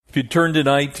If you turn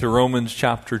tonight to Romans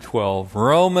chapter 12.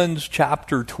 Romans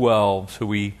chapter 12. So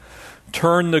we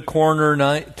turn the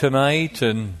corner tonight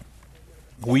and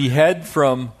we head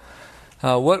from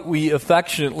what we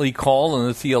affectionately call, in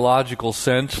the theological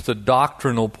sense, the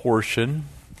doctrinal portion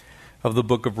of the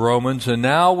book of Romans. And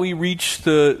now we reach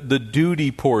the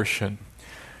duty portion.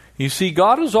 You see,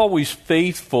 God is always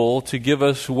faithful to give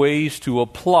us ways to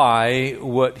apply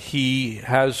what He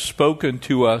has spoken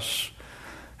to us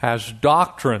as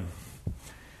doctrine.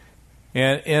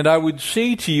 And I would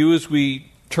say to you, as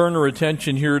we turn our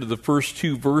attention here to the first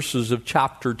two verses of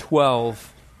chapter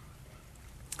 12,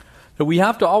 that we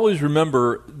have to always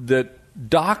remember that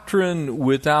doctrine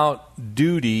without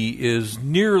duty is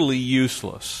nearly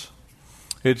useless.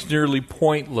 It's nearly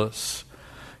pointless.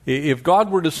 If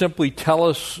God were to simply tell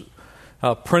us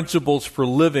principles for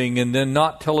living and then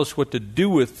not tell us what to do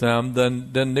with them,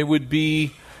 then they would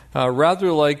be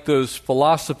rather like those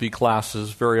philosophy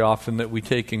classes very often that we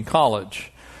take in college.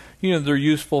 You know, they're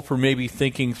useful for maybe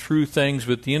thinking through things,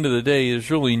 but at the end of the day, there's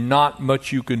really not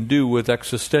much you can do with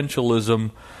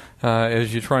existentialism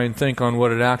as you try and think on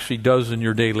what it actually does in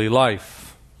your daily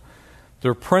life.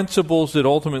 They're principles that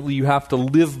ultimately you have to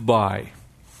live by.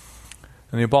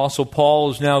 And the Apostle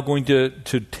Paul is now going to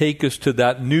take us to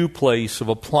that new place of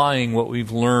applying what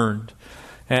we've learned.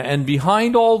 And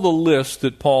behind all the lists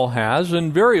that Paul has,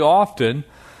 and very often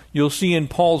you'll see in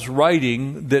Paul's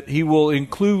writing that he will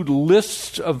include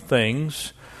lists of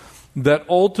things that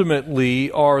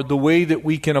ultimately are the way that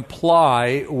we can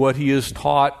apply what he has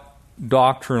taught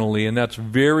doctrinally. And that's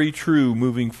very true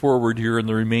moving forward here in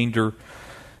the remainder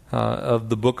of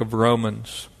the book of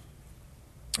Romans.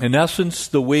 In essence,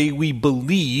 the way we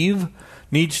believe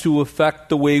needs to affect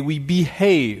the way we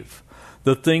behave.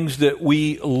 The things that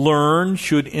we learn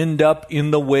should end up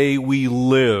in the way we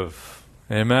live.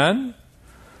 Amen?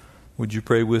 Would you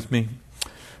pray with me?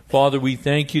 Father, we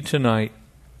thank you tonight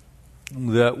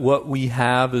that what we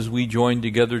have as we join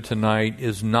together tonight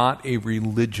is not a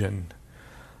religion.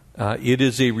 It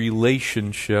is a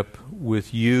relationship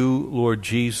with you, Lord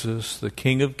Jesus, the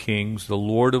King of Kings, the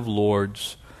Lord of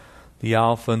Lords, the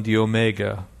Alpha and the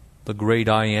Omega, the great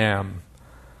I Am,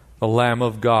 the Lamb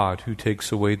of God who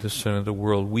takes away the sin of the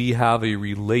world. We have a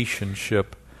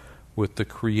relationship with the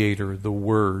Creator, the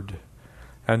Word.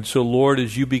 And so, Lord,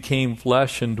 as you became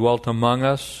flesh and dwelt among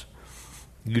us,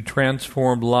 you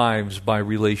transformed lives by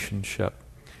relationship.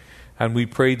 And we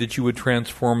pray that you would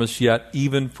transform us yet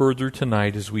even further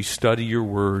tonight as we study your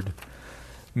Word.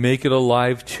 Make it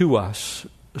alive to us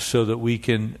so that we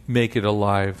can make it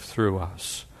alive through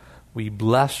us. We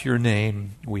bless your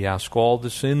name. We ask all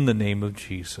this in the name of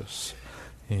Jesus.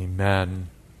 Amen.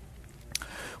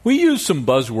 We use some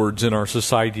buzzwords in our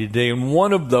society today, and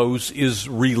one of those is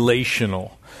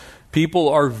relational. People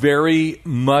are very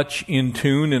much in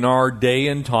tune in our day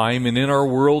and time and in our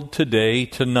world today,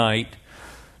 tonight,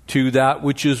 to that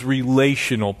which is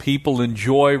relational. People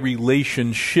enjoy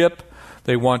relationship.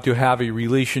 They want to have a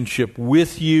relationship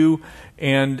with you,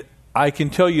 and I can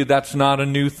tell you that's not a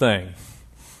new thing.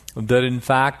 That in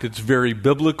fact it's very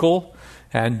biblical,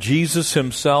 and Jesus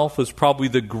himself is probably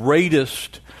the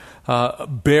greatest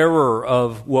bearer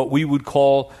of what we would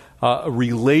call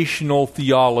relational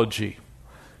theology.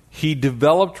 He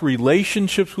developed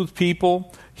relationships with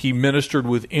people. He ministered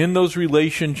within those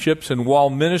relationships, and while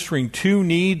ministering to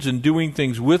needs and doing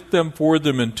things with them, for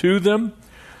them, and to them,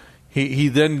 he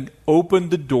then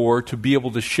opened the door to be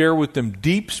able to share with them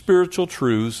deep spiritual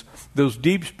truths. Those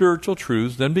deep spiritual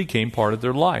truths then became part of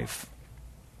their life.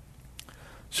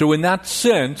 So in that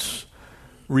sense,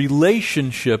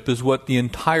 relationship is what the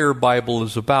entire Bible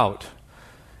is about.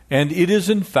 And it is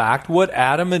in fact what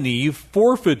Adam and Eve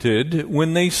forfeited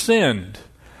when they sinned.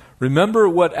 Remember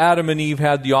what Adam and Eve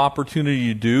had the opportunity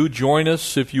to do. Join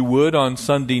us, if you would, on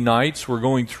Sunday nights. We're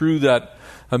going through that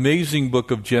amazing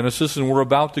book of Genesis, and we're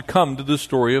about to come to the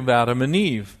story of Adam and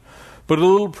Eve. But a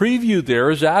little preview there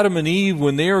is Adam and Eve,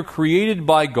 when they are created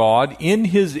by God in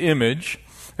his image,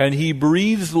 and he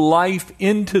breathes life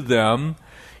into them,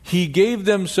 he gave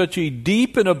them such a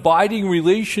deep and abiding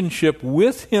relationship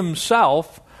with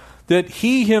himself that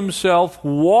he himself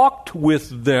walked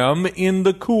with them in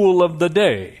the cool of the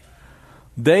day.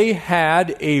 They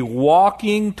had a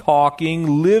walking,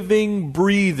 talking, living,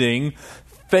 breathing,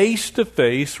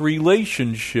 face-to-face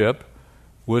relationship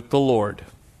with the Lord.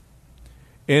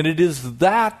 And it is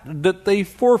that they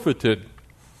forfeited.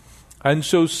 And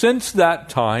so since that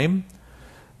time,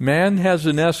 man has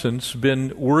in essence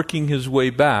been working his way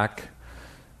back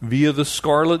via the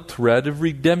scarlet thread of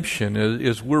redemption.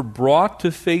 As we're brought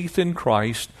to faith in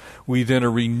Christ, we then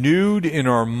are renewed in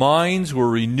our minds, we're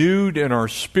renewed in our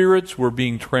spirits, we're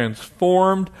being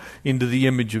transformed into the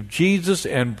image of Jesus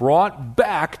and brought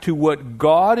back to what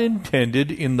God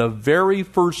intended in the very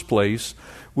first place,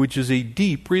 which is a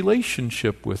deep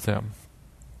relationship with Him.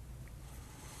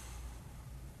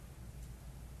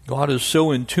 God is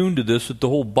so in tune to this that the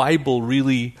whole Bible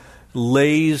really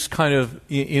lays kind of,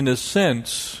 in a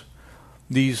sense,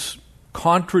 these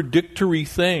contradictory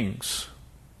things.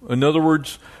 In other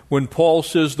words, when Paul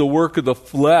says the work of the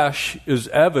flesh is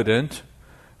evident,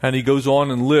 and he goes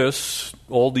on and lists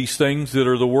all these things that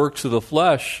are the works of the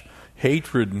flesh,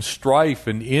 hatred and strife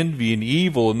and envy and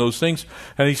evil and those things,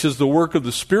 and he says the work of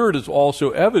the Spirit is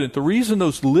also evident. The reason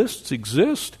those lists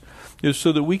exist is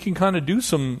so that we can kind of do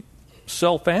some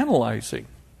self-analyzing,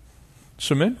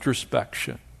 some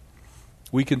introspection.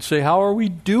 We can say, how are we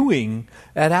doing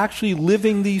at actually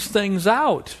living these things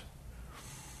out?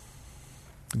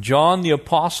 John the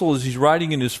Apostle, as he's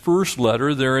writing in his first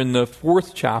letter, there in the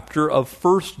 4th chapter of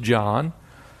 1 John,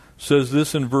 says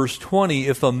this in verse 20,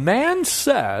 if a man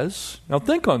says, now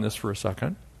think on this for a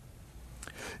second,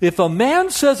 if a man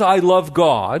says, I love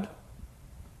God,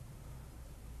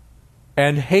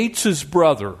 and hates his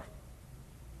brother,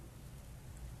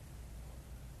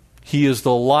 he is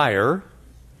the liar,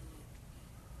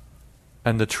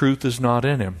 and the truth is not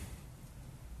in him.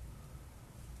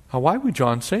 Now, why would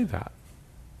John say that?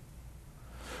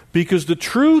 Because the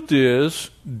truth is,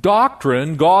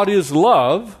 doctrine, God is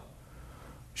love,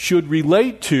 should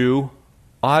relate to,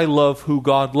 I love who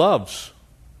God loves.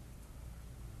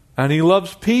 And He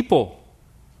loves people.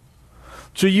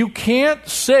 So you can't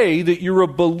say that you're a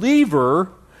believer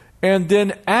and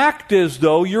then act as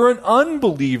though you're an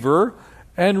unbeliever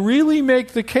and really make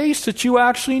the case that you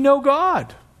actually know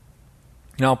God.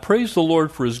 Now, praise the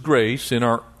Lord for His grace in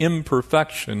our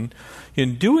imperfection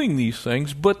in doing these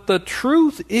things, but the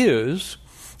truth is,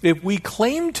 if we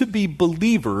claim to be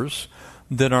believers,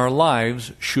 then our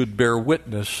lives should bear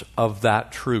witness of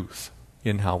that truth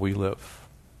in how we live.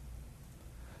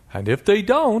 And if they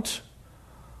don't,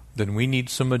 then we need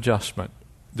some adjustment.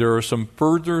 There are some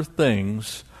further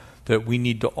things that we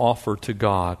need to offer to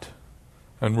God.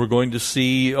 And we're going to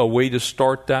see a way to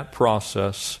start that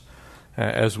process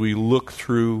as we look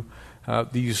through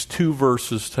these 2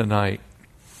 verses tonight.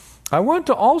 I want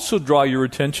to also draw your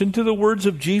attention to the words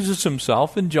of Jesus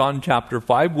Himself in John chapter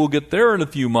 5. We'll get there in a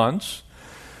few months.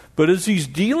 But as He's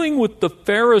dealing with the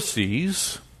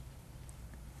Pharisees,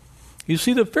 you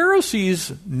see, the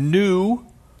Pharisees knew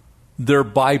their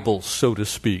Bibles, so to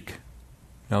speak.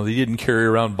 Now, they didn't carry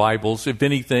around Bibles. If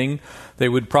anything, they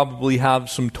would probably have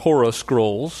some Torah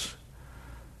scrolls.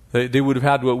 They would have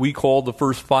had what we call the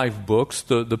first 5 books,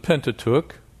 the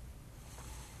Pentateuch.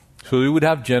 So they would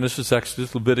have Genesis,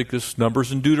 Exodus, Leviticus,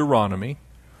 Numbers, and Deuteronomy.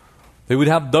 They would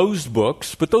have those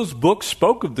books, but those books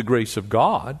spoke of the grace of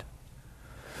God.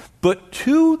 But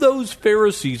to those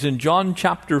Pharisees in John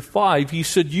chapter 5, He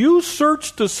said, you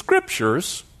search the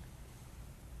Scriptures,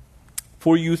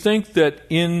 for you think that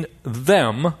in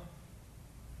them,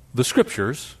 the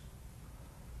Scriptures,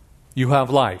 you have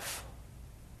life.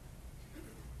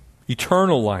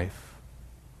 Eternal life.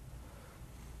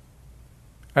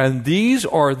 And these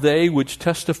are they which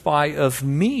testify of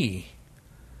me.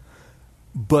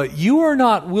 But you are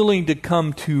not willing to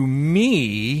come to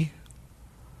me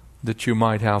that you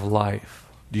might have life.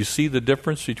 Do you see the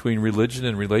difference between religion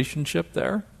and relationship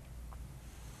there?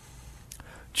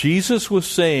 Jesus was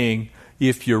saying,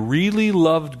 if you really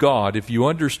loved God, if you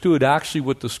understood actually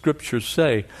what the Scriptures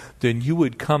say, then you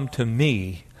would come to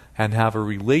me and have a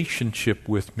relationship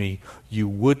with me. You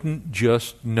wouldn't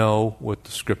just know what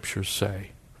the Scriptures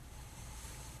say.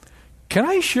 Can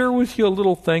I share with you a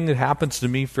little thing that happens to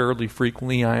me fairly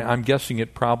frequently? I'm guessing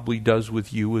it probably does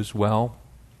with you as well.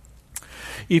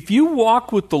 If you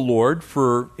walk with the Lord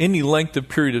for any length of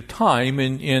period of time,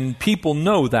 and people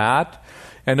know that,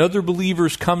 and other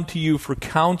believers come to you for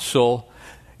counsel,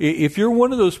 if you're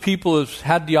one of those people who's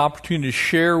had the opportunity to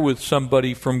share with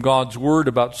somebody from God's Word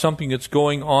about something that's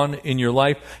going on in your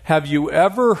life, have you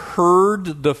ever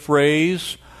heard the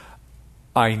phrase,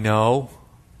 I know?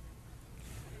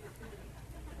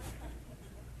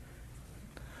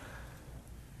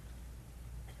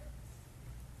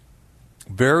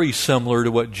 Very similar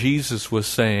to what Jesus was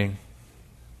saying.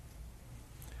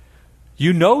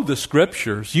 You know the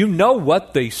Scriptures. You know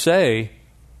what they say,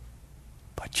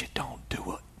 but you don't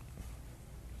do it.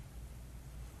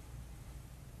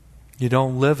 You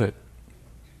don't live it.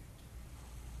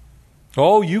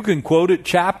 Oh, you can quote it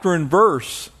chapter and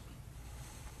verse,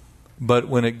 but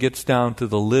when it gets down to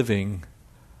the living,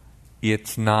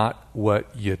 It's not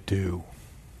what you do.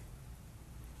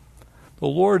 The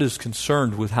Lord is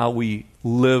concerned with how we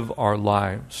live our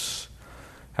lives.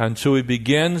 And so He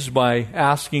begins by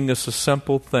asking us a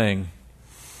simple thing.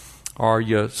 Are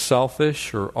you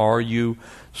selfish or are you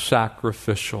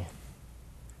sacrificial?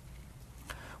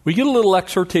 We get a little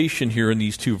exhortation here in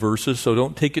these two verses, so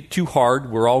don't take it too hard.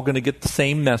 We're all going to get the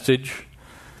same message.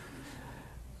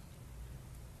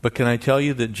 But can I tell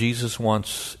you that Jesus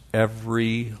wants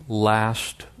every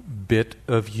last bit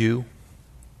of you?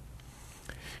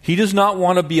 He does not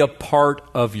want to be a part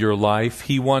of your life.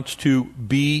 He wants to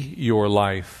be your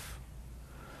life.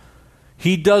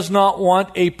 He does not want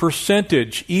a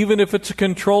percentage, even if it's a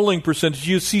controlling percentage.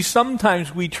 You see,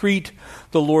 sometimes we treat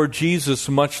the Lord Jesus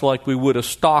much like we would a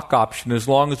stock option. As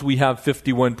long as we have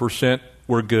 51%,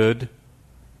 we're good.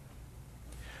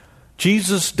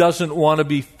 Jesus doesn't want to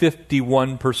be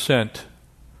 51%.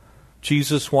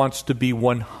 Jesus wants to be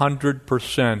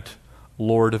 100%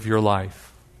 Lord of your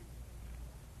life.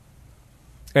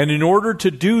 And in order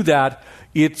to do that,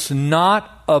 it's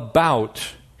not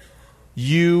about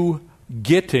you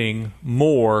getting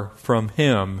more from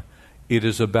Him. It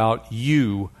is about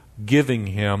you giving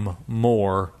Him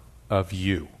more of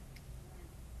you.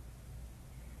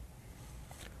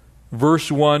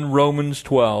 Verse 1, Romans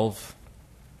 12.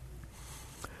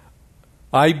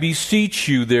 I beseech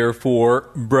you, therefore,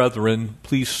 brethren,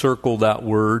 please circle that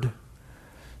word,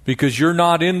 because you're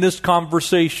not in this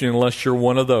conversation unless you're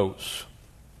one of those.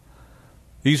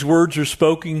 These words are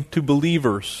spoken to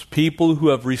believers, people who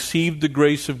have received the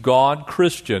grace of God,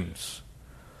 Christians,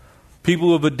 people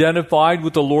who have identified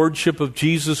with the lordship of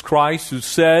Jesus Christ, who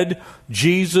said,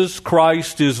 Jesus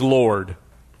Christ is Lord.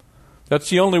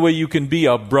 That's the only way you can be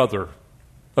a brother,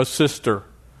 a sister,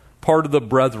 part of the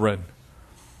brethren.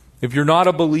 If you're not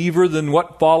a believer, then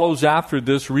what follows after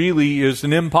this really is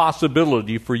an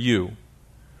impossibility for you.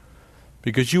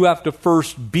 Because you have to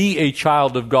first be a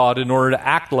child of God in order to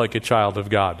act like a child of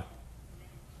God.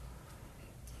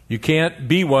 You can't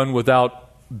be one without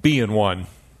being one.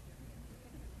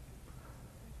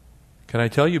 Can I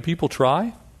tell you, people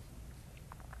try?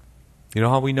 You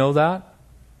know how we know that?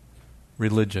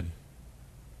 Religion.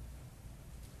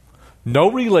 No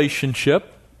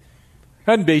relationship,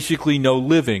 and basically no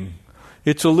living.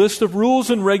 It's a list of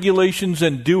rules and regulations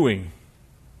and doing.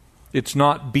 It's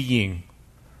not being.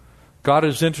 God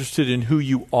is interested in who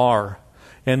you are.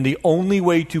 And the only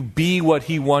way to be what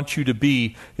He wants you to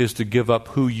be is to give up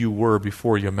who you were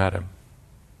before you met Him.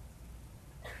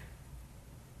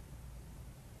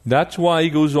 That's why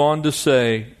he goes on to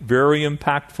say, very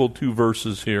impactful 2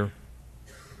 verses here.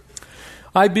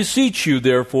 I beseech you,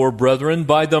 therefore, brethren,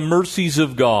 by the mercies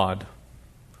of God.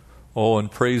 Oh,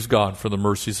 and praise God for the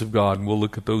mercies of God. And we'll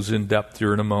look at those in depth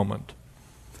here in a moment.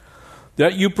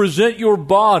 That you present your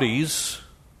bodies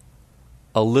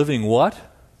a living what?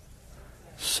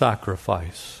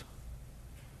 Sacrifice.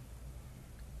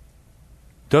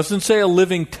 Doesn't say a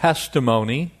living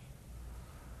testimony.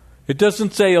 It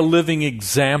doesn't say a living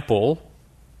example.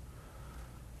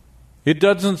 It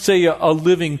doesn't say a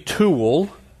living tool.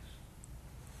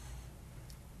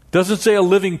 It doesn't say a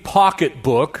living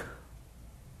pocketbook.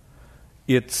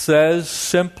 It says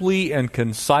simply and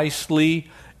concisely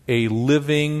a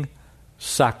living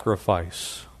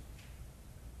sacrifice.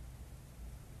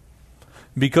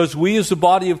 Because we as the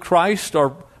body of Christ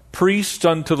are priests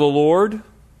unto the Lord,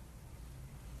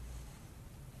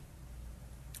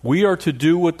 we are to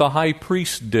do what the high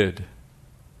priest did,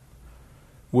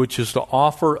 which is to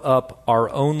offer up our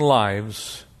own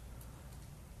lives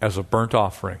as a burnt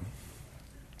offering.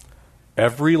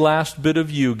 Every last bit of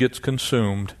you gets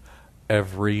consumed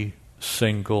every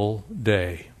single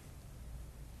day.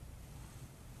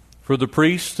 For the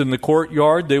priests in the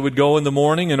courtyard, they would go in the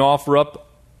morning and offer up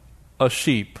a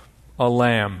sheep, a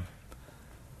lamb,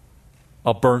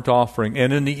 a burnt offering.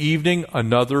 And in the evening,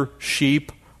 another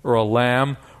sheep or a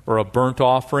lamb or a burnt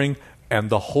offering, and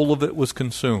the whole of it was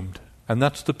consumed. And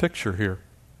that's the picture here.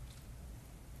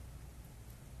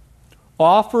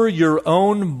 Offer your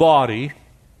own body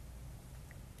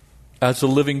as a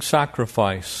living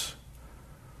sacrifice.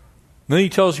 And then he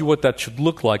tells you what that should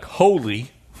look like.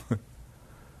 Holy.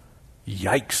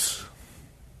 Yikes.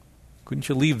 Couldn't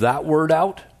you leave that word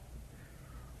out?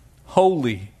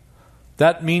 Holy.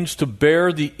 That means to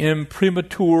bear the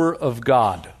imprimatur of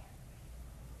God.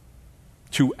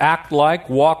 To act like,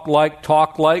 walk like,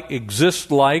 talk like,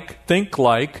 exist like, think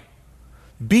like,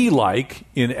 be like,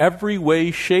 in every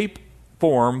way, shape,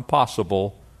 form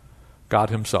possible, God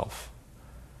Himself.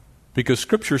 Because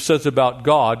Scripture says about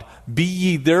God, be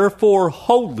ye therefore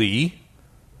holy,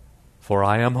 for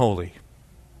I am holy.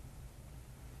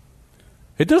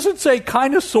 It doesn't say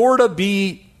kind of, sort of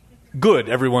be good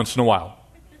every once in a while.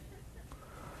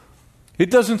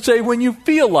 It doesn't say when you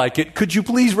feel like it, could you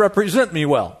please represent me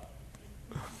well?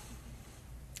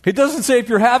 It doesn't say if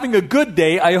you're having a good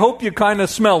day, I hope you kind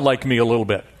of smell like me a little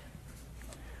bit.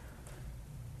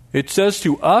 It says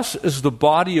to us as the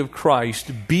body of Christ,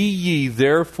 be ye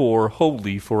therefore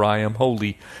holy, for I am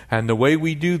holy. And the way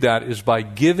we do that is by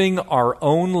giving our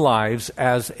own lives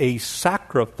as a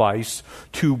sacrifice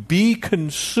to be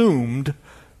consumed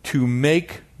to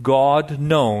make God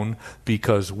known,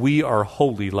 because we are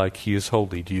holy like He is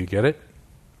holy. Do you get it?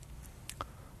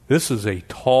 This is a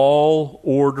tall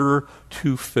order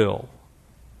to fill.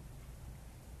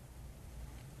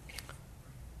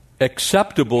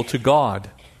 Acceptable to God.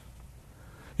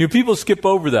 You know, people skip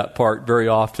over that part very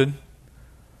often.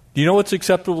 Do you know what's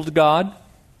acceptable to God?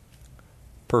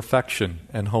 Perfection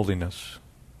and holiness.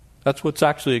 That's what's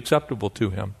actually acceptable to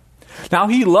Him. Now,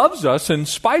 He loves us in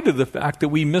spite of the fact that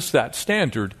we miss that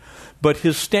standard, but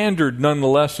His standard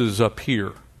nonetheless is up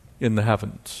here in the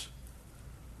heavens.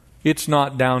 It's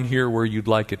not down here where you'd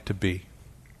like it to be,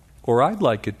 or I'd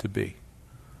like it to be.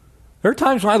 There are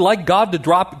times when I'd like God to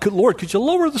drop, Lord, could you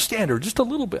lower the standard just a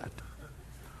little bit?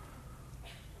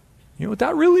 You know,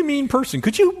 that really mean person,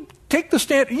 could you take the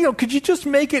standard, could you just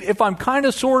make it if I'm kind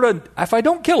of, sort of, if I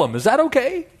don't kill him, is that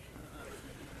okay?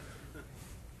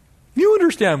 You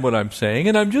understand what I'm saying,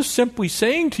 and I'm just simply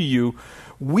saying to you,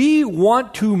 we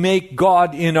want to make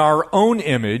God in our own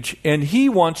image, and He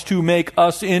wants to make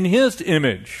us in His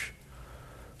image.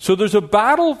 So there's a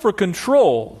battle for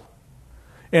control,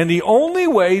 and the only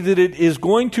way that it is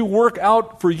going to work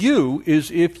out for you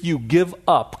is if you give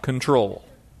up control,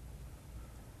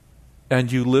 and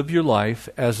you live your life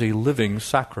as a living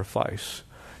sacrifice.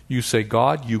 You say,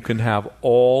 God, you can have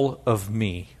all of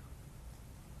me.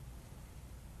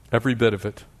 Every bit of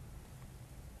it.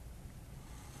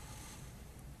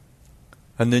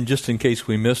 And then just in case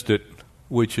we missed it,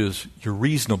 which is your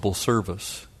reasonable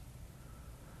service.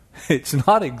 It's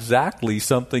not exactly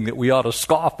something that we ought to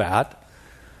scoff at.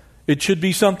 It should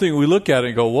be something we look at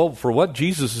and go, well, for what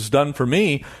Jesus has done for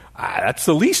me, that's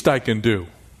the least I can do.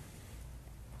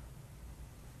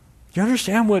 You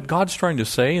understand what God's trying to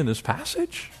say in this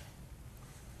passage?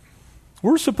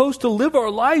 We're supposed to live our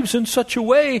lives in such a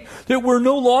way that we're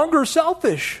no longer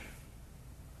selfish.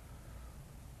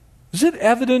 Is it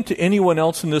evident to anyone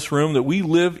else in this room that we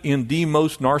live in the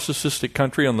most narcissistic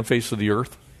country on the face of the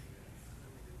earth?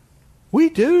 We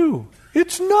do.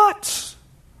 It's nuts.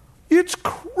 It's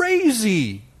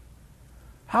crazy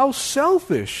how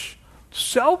selfish,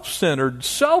 self-centered,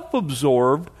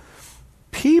 self-absorbed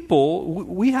people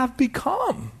we have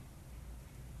become.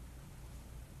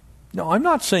 No, I'm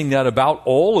not saying that about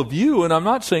all of you, and I'm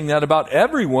not saying that about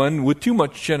everyone with too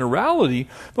much generality,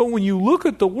 but when you look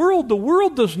at the world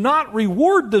does not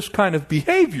reward this kind of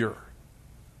behavior.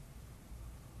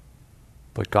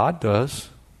 But God does.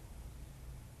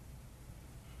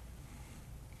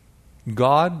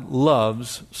 God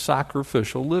loves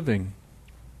sacrificial living.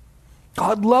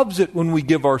 God loves it when we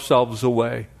give ourselves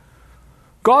away.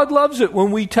 God loves it when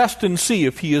we test and see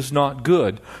if He is not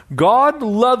good. God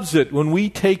loves it when we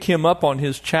take Him up on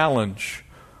His challenge.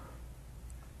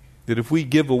 That if we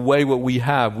give away what we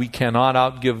have, we cannot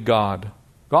outgive God.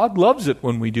 God loves it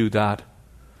when we do that,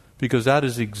 because that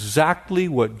is exactly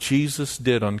what Jesus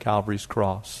did on Calvary's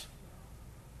cross.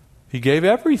 He gave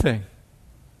everything.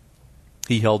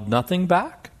 He held nothing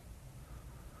back.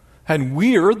 And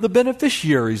we're the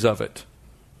beneficiaries of it.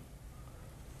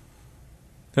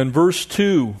 And verse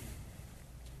 2,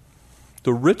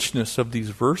 the richness of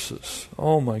these verses.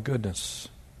 Oh my goodness.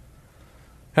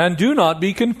 And do not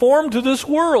be conformed to this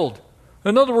world.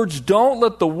 In other words, don't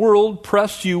let the world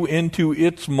press you into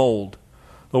its mold.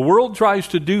 The world tries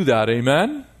to do that,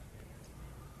 amen?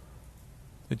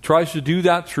 It tries to do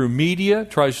that through media,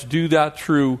 it tries to do that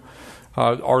through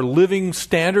our living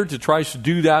standards, it tries to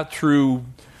do that through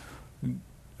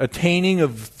attaining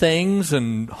of things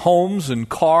and homes and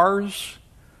cars.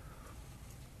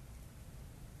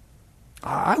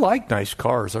 I like nice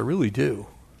cars, I really do.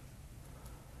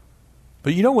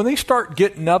 But when they start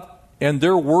getting up and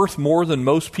they're worth more than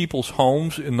most people's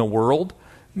homes in the world,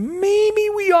 maybe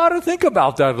we ought to think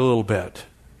about that a little bit.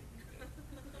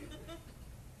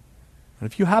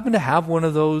 And if you happen to have one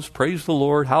of those, praise the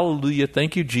Lord, hallelujah,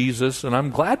 thank you, Jesus, and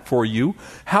I'm glad for you.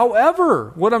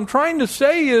 However, what I'm trying to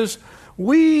say is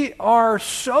we are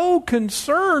so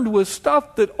concerned with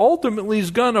stuff that ultimately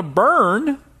is going to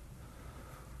burn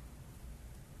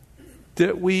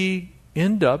that we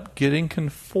end up getting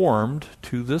conformed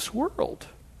to this world.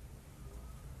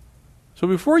 So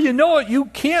before you know it, you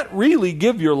can't really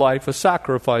give your life a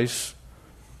sacrifice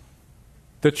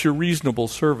that's your reasonable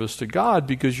service to God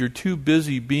because you're too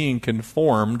busy being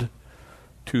conformed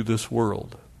to this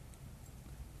world.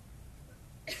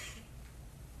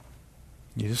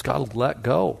 You just got to let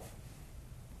go.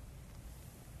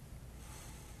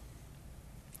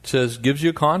 It says, gives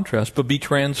you a contrast, but be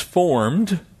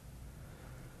transformed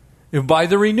by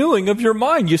the renewing of your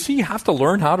mind. You see, you have to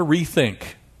learn how to rethink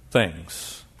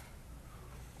things.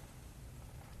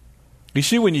 You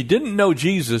see, when you didn't know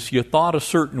Jesus, you thought a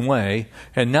certain way,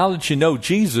 and now that you know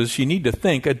Jesus, you need to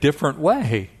think a different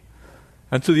way.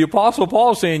 And so the Apostle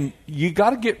Paul is saying, you got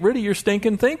to get rid of your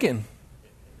stinking thinking.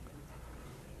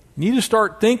 You need to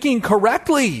start thinking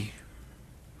correctly.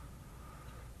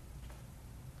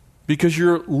 Because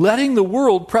you're letting the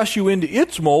world press you into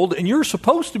its mold, and you're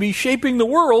supposed to be shaping the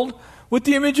world with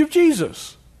the image of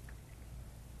Jesus.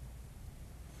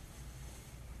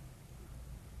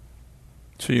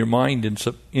 So your mind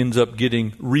ends up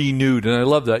getting renewed. And I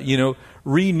love that. You know,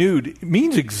 renewed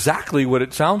means exactly what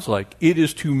it sounds like. It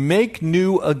is to make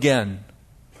new again.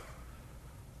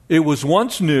 It was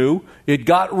once new, it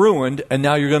got ruined, and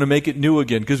now you're going to make it new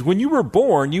again. Because when you were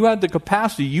born, you had the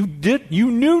capacity. You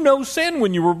knew no sin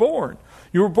when you were born.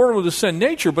 You were born with a sin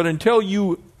nature, but until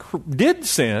you did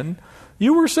sin,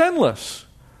 you were sinless.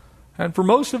 And for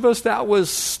most of us, that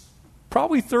was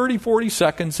probably 30, 40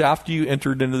 seconds after you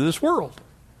entered into this world.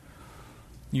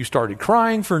 You started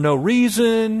crying for no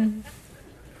reason.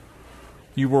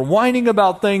 You were whining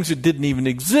about things that didn't even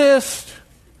exist.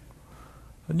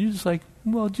 And you're just like,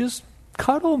 well, just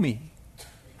cuddle me.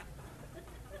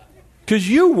 Because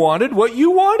you wanted what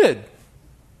you wanted.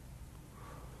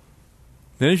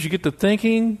 Then as you get to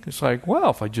thinking, it's like, well,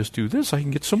 if I just do this, I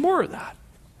can get some more of that.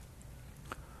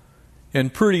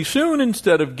 And pretty soon,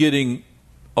 instead of getting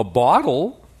a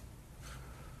bottle,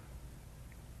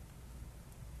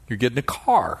 you're getting a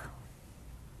car,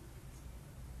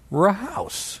 or a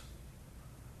house,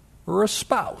 or a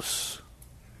spouse.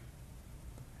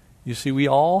 You see, we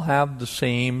all have the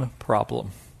same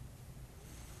problem.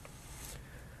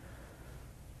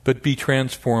 But be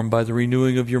transformed by the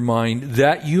renewing of your mind,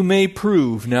 that you may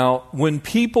prove. Now, when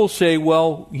people say,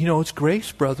 well, you know, it's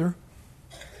grace, brother.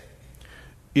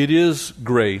 It is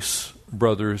grace,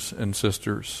 brothers and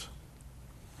sisters.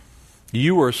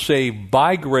 You are saved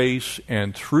by grace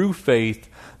and through faith.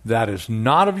 That is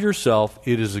not of yourself.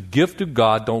 It is a gift of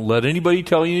God. Don't let anybody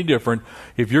tell you any different.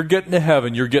 If you're getting to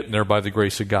heaven, you're getting there by the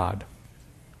grace of God.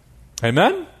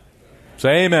 Amen?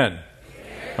 Say amen.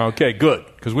 Okay, good.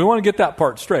 Because we want to get that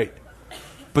part straight.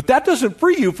 But that doesn't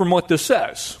free you from what this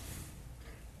says.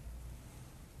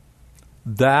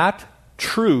 That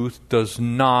truth does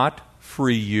not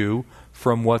free you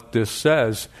from what this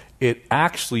says. It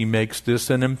actually makes this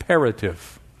an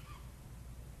imperative.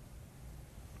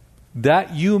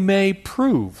 That you may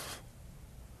prove.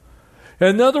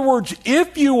 In other words,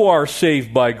 if you are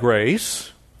saved by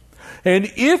grace,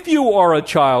 and if you are a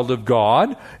child of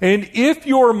God, and if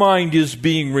your mind is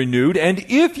being renewed, and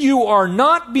if you are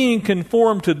not being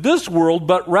conformed to this world,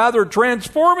 but rather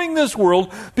transforming this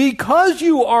world because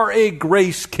you are a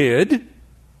grace kid,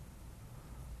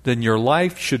 then your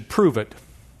life should prove it.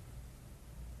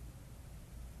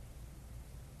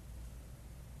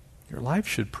 Your life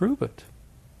should prove it.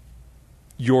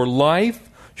 Your life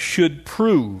should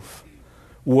prove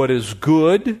what is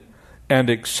good and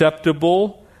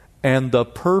acceptable and the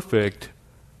perfect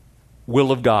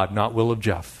will of God, not will of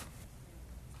Jeff.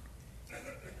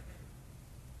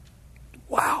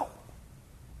 Wow.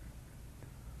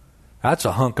 That's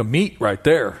a hunk of meat right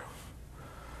there.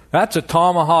 That's a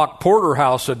tomahawk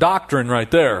porterhouse of doctrine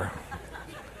right there.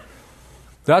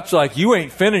 That's like, you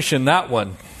ain't finishing that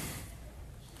one.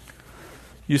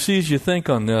 You see, as you think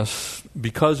on this,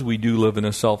 because we do live in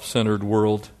a self-centered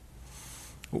world,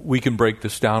 we can break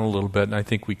this down a little bit, and I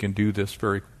think we can do this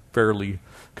very fairly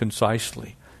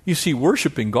concisely. You see,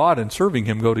 worshiping God and serving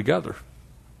Him go together.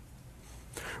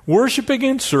 Worshiping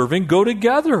and serving go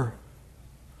together.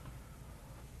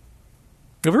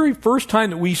 The very first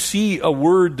time that we see a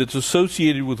word that's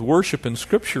associated with worship in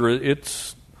Scripture,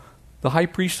 it's the high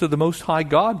priest of the Most High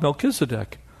God,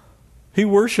 Melchizedek. He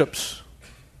worships.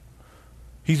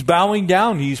 He's bowing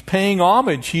down. He's paying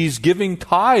homage. He's giving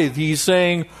tithe. He's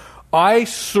saying, I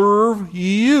serve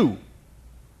you.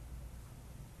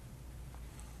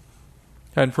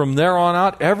 And from there on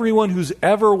out, everyone who's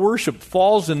ever worshiped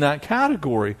falls in that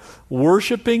category.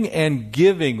 Worshiping and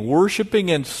giving, worshiping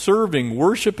and serving,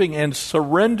 worshiping and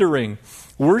surrendering,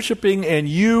 worshiping and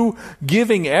you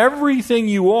giving everything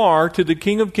you are to the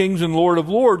King of Kings and Lord of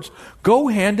Lords go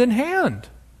hand in hand.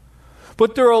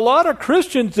 But there are a lot of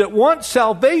Christians that want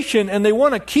salvation and they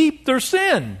want to keep their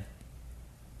sin.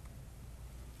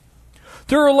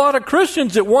 There are a lot of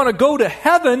Christians that want to go to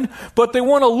heaven, but they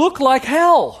want to look like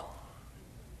hell.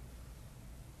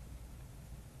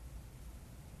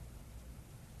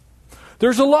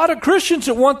 There's a lot of Christians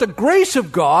that want the grace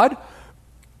of God,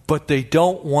 but they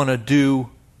don't want to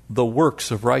do the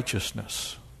works of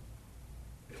righteousness.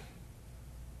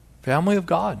 Family of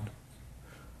God,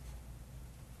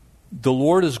 the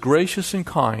Lord is gracious and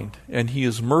kind, and He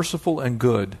is merciful and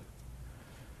good,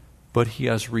 but He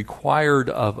has required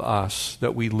of us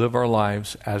that we live our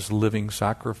lives as living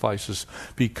sacrifices,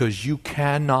 because you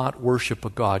cannot worship a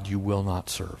God you will not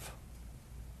serve.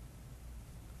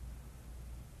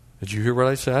 Did you hear what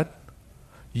I said?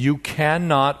 You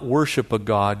cannot worship a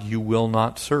God you will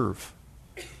not serve.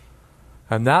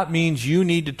 And that means you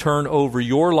need to turn over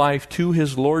your life to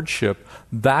His Lordship.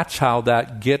 That's how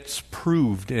that gets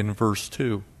proved in verse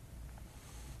 2.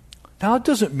 Now, it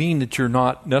doesn't mean that you're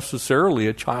not necessarily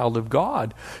a child of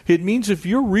God. It means if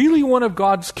you're really one of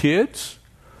God's kids,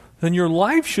 then your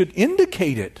life should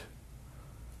indicate it.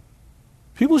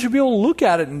 People should be able to look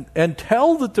at it and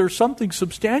tell that there's something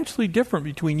substantially different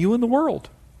between you and the world.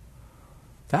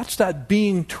 That's that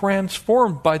being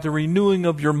transformed by the renewing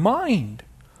of your mind.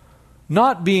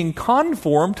 Not being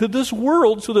conformed to this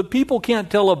world so that people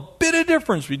can't tell a bit of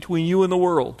difference between you and the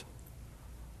world.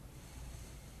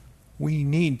 We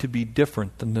need to be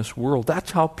different than this world.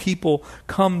 That's how people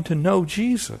come to know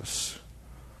Jesus.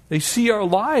 They see our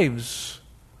lives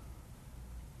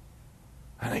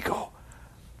and they go,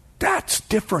 that's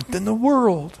different than the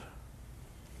world.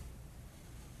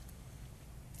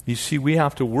 You see, we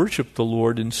have to worship the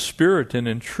Lord in spirit and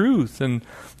in truth. And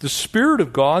the Spirit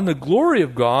of God and the glory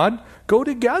of God go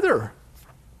together.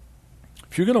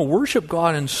 If you're going to worship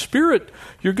God in spirit,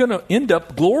 you're going to end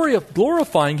up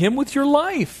glorifying Him with your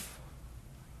life.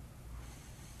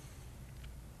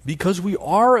 Because we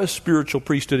are a spiritual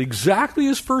priesthood, exactly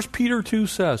as 1 Peter 2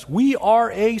 says. We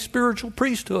are a spiritual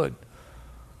priesthood.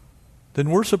 Then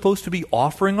we're supposed to be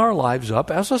offering our lives up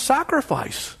as a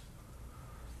sacrifice.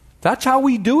 That's how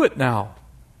we do it now.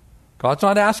 God's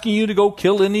not asking you to go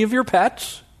kill any of your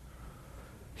pets.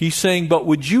 He's saying, but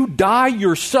would you die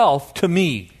yourself to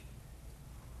me?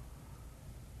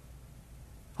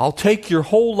 I'll take your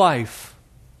whole life.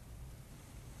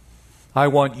 I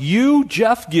want you,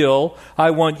 Jeff Gill,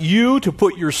 I want you to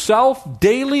put yourself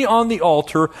daily on the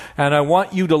altar, and I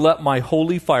want you to let my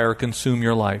holy fire consume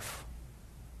your life.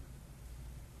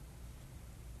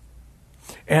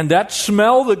 And that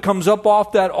smell that comes up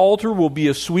off that altar will be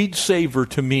a sweet savor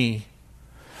to me.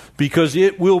 Because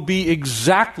it will be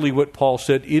exactly what Paul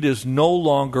said. It is no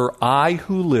longer I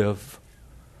who live,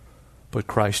 but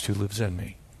Christ who lives in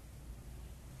me.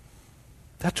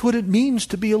 That's what it means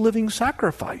to be a living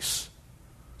sacrifice.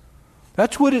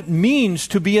 That's what it means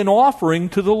to be an offering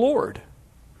to the Lord.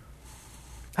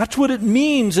 That's what it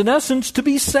means, in essence, to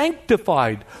be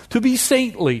sanctified, to be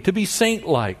saintly, to be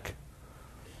saint-like.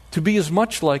 To be as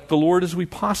much like the Lord as we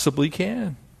possibly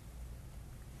can.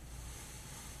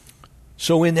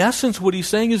 So in essence, what he's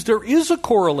saying is there is a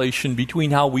correlation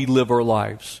between how we live our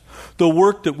lives. The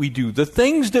work that we do, the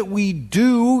things that we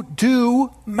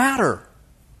do matter.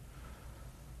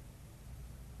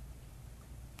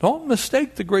 Don't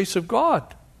mistake the grace of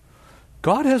God.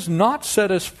 God has not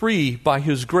set us free by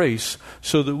His grace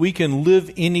so that we can live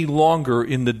any longer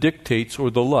in the dictates or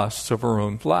the lusts of our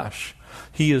own flesh.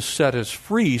 He has set us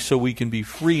free so we can be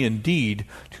free indeed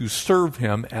to serve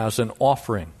Him as an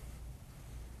offering.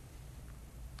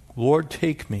 Lord,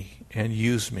 take me and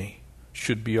use me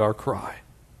should be our cry.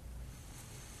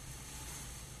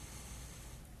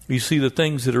 You see the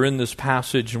things that are in this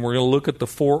passage, and we're going to look at the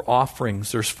 4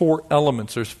 offerings. There's 4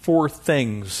 elements, there's 4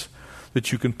 things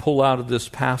that you can pull out of this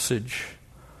passage.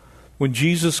 When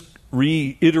Jesus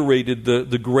reiterated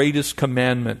the greatest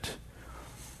commandment,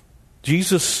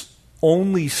 Jesus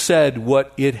only said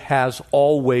what it has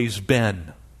always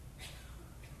been.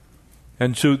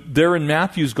 And so there in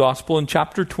Matthew's Gospel in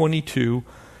chapter 22,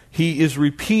 he is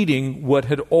repeating what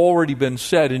had already been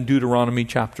said in Deuteronomy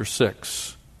chapter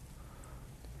 6.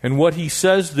 And what he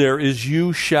says there is,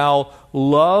 you shall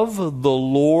love the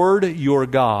Lord your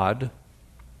God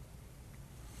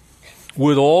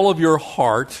with all of your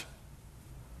heart,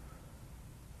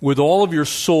 with all of your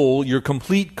soul, your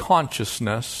complete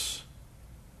consciousness,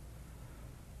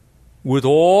 with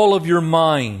all of your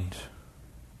mind.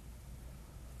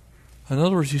 In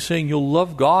other words, he's saying you'll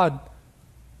love God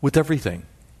with everything.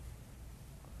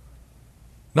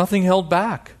 Nothing held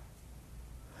back.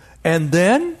 And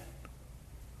then,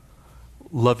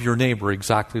 love your neighbor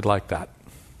exactly like that.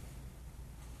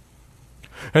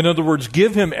 In other words,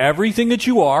 give him everything that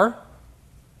you are.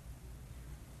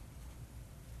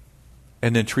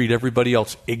 and then treat everybody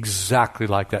else exactly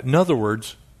like that. In other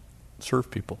words, serve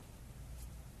people.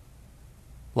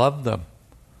 Love them.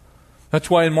 That's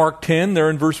why in Mark 10, there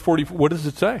in verse 44, what does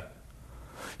it say?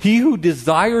 He who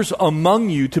desires among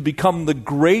you to become the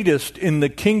greatest in the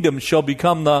kingdom shall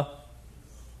become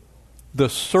the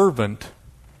servant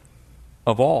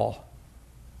of all.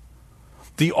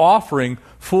 The offering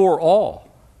for all.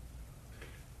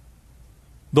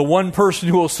 The one person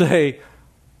who will say,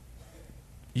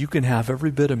 you can have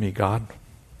every bit of me, God.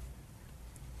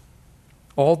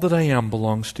 All that I am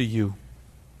belongs to you.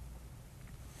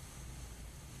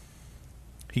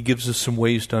 He gives us some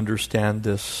ways to understand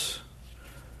this.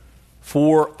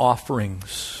 4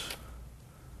 offerings.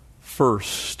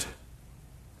 First,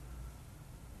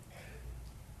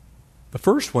 the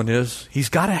first one is, he's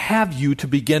got to have you to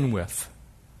begin with.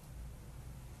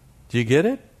 Do you get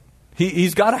it?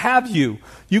 He's got to have you.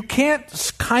 You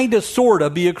can't kind of, sort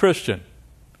of be a Christian.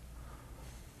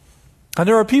 And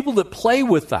there are people that play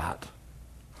with that.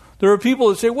 There are people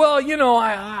that say, well, you know,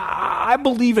 I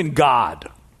believe in God.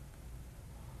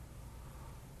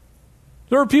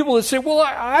 There are people that say, well,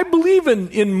 I believe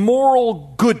in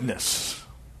moral goodness.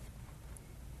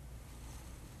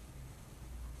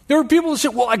 There are people that say,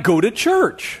 well, I go to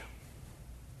church.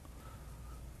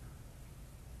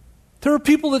 There are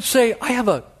people that say, I have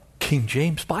a King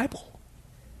James Bible.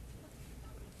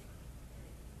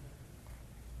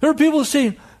 There are people that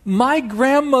say, my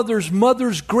grandmother's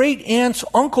mother's great aunt's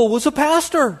uncle was a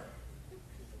pastor.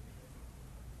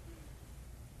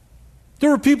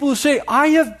 There are people who say, I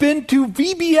have been to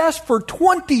VBS for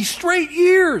 20 straight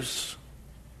years.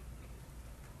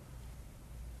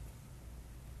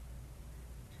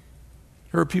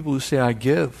 There are people who say, I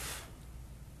give.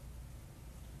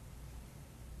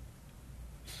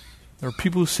 There are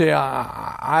people who say,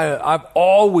 I've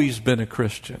always been a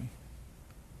Christian.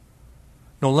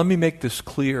 No, let me make this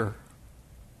clear.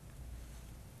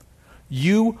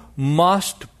 You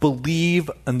must believe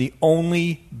in the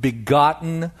only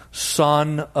begotten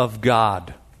Son of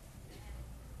God.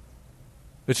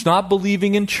 It's not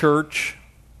believing in church.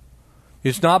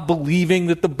 It's not believing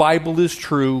that the Bible is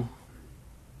true.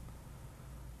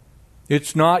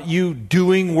 It's not you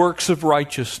doing works of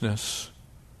righteousness.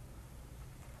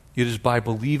 It is by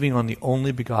believing on the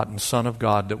only begotten Son of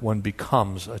God that one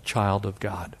becomes a child of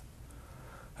God.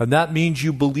 And that means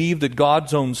you believe that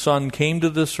God's own Son came to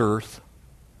this earth.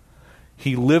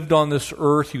 He lived on this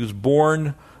earth. He was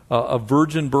born a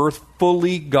virgin birth,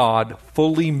 fully God,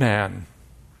 fully man.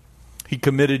 He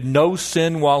committed no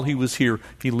sin while he was here.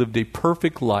 He lived a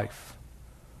perfect life.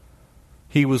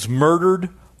 He was murdered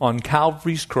on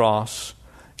Calvary's cross.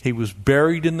 He was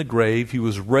buried in the grave. He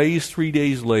was raised 3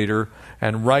 days later.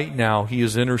 And right now he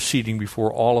is interceding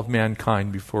before all of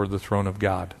mankind before the throne of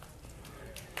God.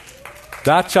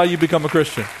 That's how you become a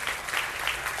Christian.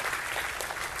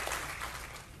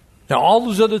 Now, all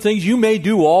those other things, you may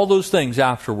do all those things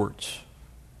afterwards.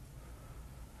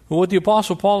 But what the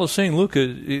Apostle Paul is saying, look,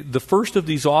 the first of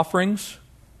these offerings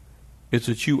is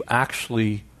that you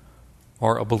actually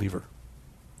are a believer.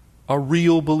 A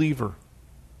real believer.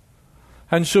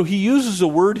 And so he uses a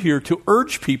word here to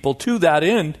urge people to that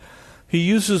end. He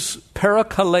uses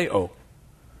parakaleo.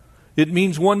 It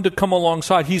means one to come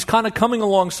alongside. He's kind of coming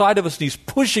alongside of us and he's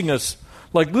pushing us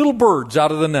like little birds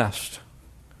out of the nest.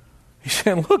 He's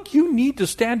saying, look, you need to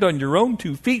stand on your own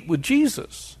 2 feet with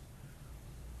Jesus.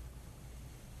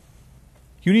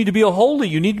 You need to be a holy.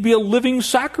 You need to be a living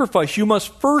sacrifice. You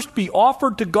must first be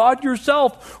offered to God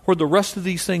yourself, or the rest of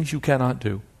these things you cannot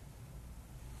do.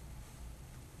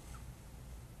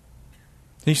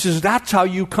 He says that's how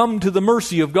you come to the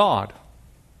mercy of God.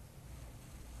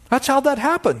 That's how that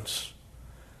happens.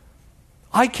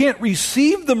 I can't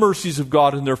receive the mercies of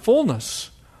God in their fullness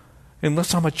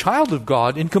unless I'm a child of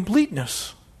God in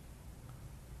completeness.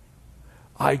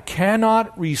 I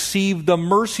cannot receive the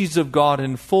mercies of God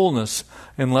in fullness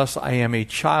unless I am a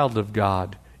child of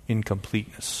God in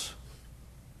completeness.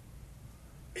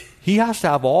 He has to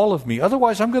have all of me.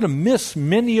 Otherwise, I'm going to miss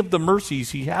many of the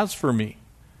mercies He has for me.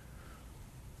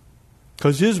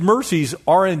 Because His mercies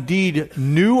are indeed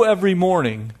new every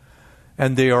morning,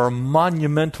 and they are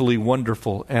monumentally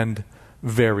wonderful and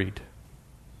varied.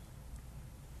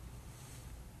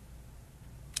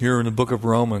 Here in the book of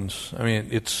Romans, I mean,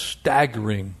 it's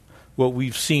staggering what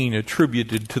we've seen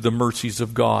attributed to the mercies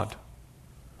of God.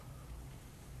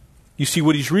 You see,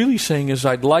 what he's really saying is,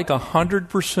 I'd like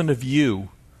 100% of you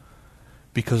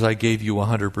because I gave you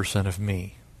 100% of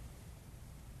me.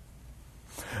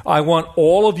 I want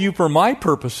all of you for my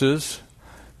purposes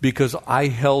because I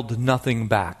held nothing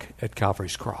back at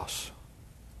Calvary's cross.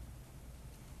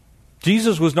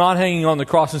 Jesus was not hanging on the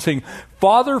cross and saying,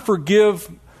 Father, forgive,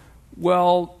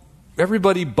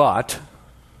 everybody but.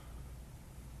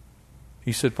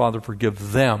 He said, Father,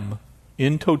 forgive them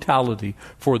in totality,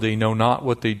 for they know not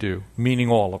what they do, meaning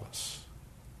all of us.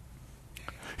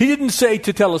 He didn't say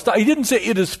to tell us, he didn't say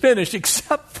it is finished,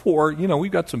 except for,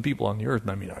 we've got some people on the earth,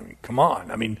 and I mean, come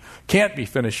on, can't be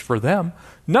finished for them.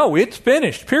 No, it's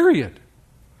finished, period.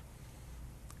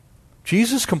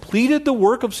 Jesus completed the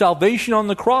work of salvation on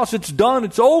the cross. It's done,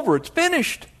 it's over, it's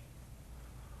finished.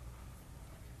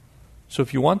 So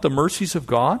if you want the mercies of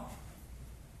God,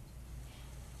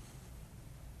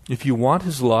 if you want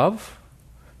His love,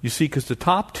 you see, because the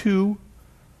top two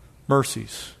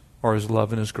mercies are His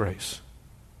love and His grace.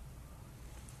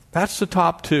 That's the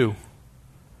top two.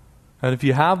 And if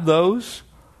you have those,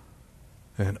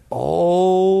 then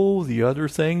all the other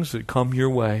things that come your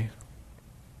way.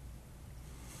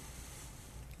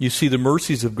 You see, the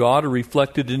mercies of God are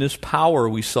reflected in His power,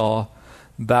 we saw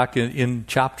back in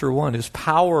chapter 1. His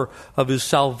power of His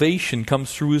salvation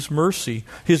comes through His mercy.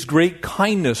 His great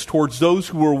kindness towards those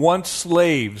who were once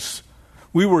slaves.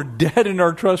 We were dead in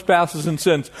our trespasses and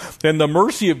sins. And the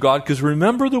mercy of God, because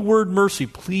remember the word mercy.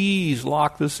 Please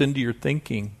lock this into your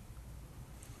thinking.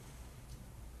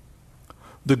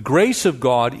 The grace of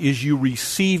God is you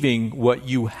receiving what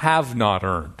you have not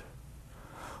earned.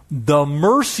 The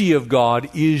mercy of God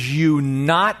is you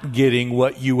not getting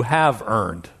what you have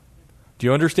earned. Do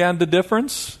you understand the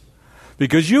difference?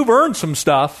 Because you've earned some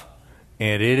stuff,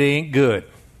 and it ain't good.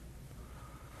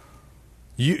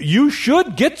 You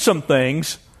should get some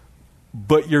things,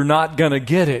 but you're not going to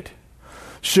get it.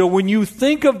 So when you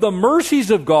think of the mercies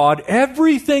of God,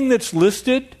 everything that's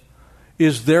listed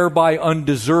is thereby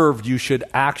undeserved. You should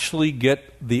actually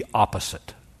get the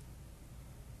opposite.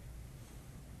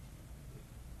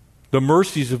 The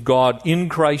mercies of God in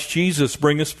Christ Jesus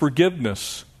bring us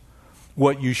forgiveness.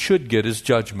 What you should get is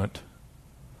judgment.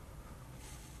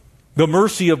 The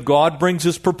mercy of God brings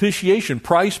us propitiation,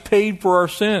 price paid for our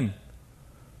sin.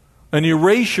 An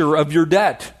erasure of your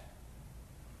debt.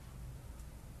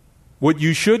 What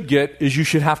you should get is you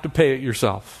should have to pay it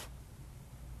yourself.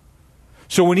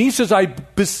 So when he says, I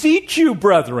beseech you,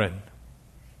 brethren,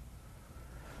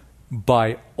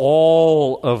 by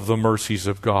all of the mercies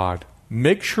of God,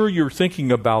 make sure you're thinking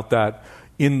about that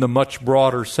in the much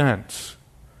broader sense.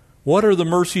 What are the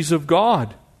mercies of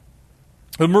God?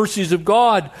 The mercies of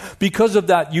God, because of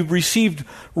that, you've received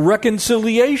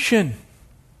reconciliation.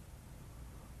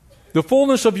 The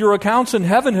fullness of your accounts in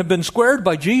heaven have been squared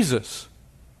by Jesus.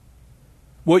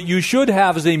 What you should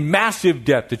have is a massive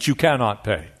debt that you cannot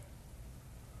pay.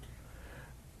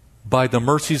 By the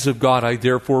mercies of God, I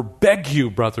therefore beg you,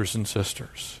 brothers and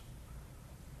sisters,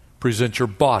 present your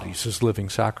bodies as living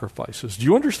sacrifices. Do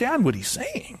you understand what he's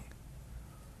saying?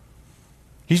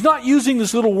 He's not using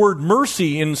this little word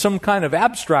mercy in some kind of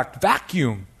abstract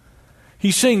vacuum.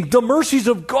 He's saying the mercies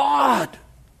of God.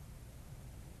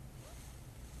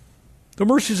 The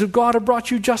mercies of God have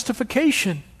brought you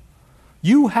justification.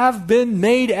 You have been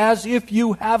made as if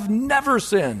you have never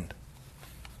sinned.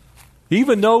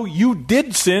 Even though you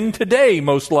did sin today,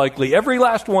 most likely, every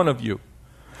last one of you.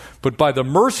 But by the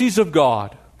mercies of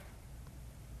God,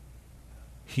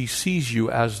 He sees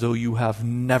you as though you have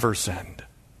never sinned.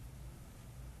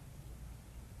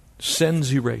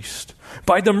 Sins erased.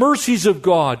 By the mercies of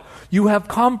God, you have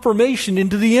confirmation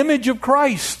into the image of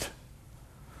Christ.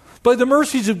 By the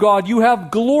mercies of God, you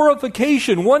have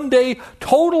glorification. One day,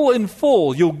 total and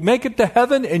full. You'll make it to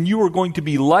heaven and you are going to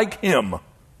be like Him.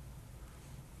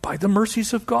 By the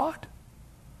mercies of God.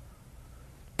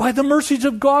 By the mercies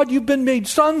of God, you've been made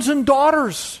sons and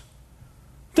daughters.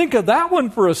 Think of that one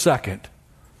for a second.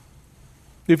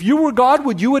 If you were God,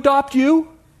 would you adopt you?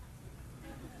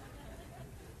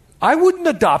 I wouldn't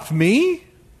adopt me.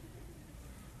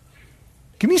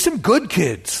 Give me some good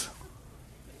kids.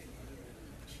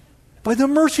 By the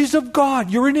mercies of God,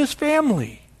 you're in His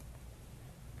family.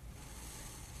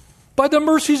 By the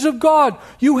mercies of God,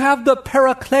 you have the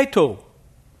Parakleto.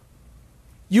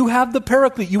 You have the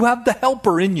Paraclete. You have the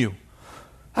helper in you.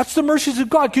 That's the mercies of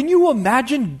God. Can you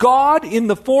imagine God in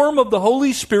the form of the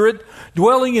Holy Spirit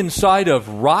dwelling inside of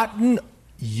rotten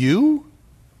you?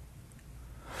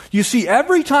 You see,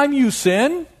 every time you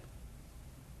sin,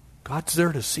 God's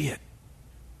there to see it.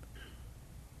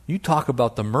 You talk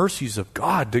about the mercies of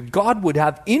God, that God would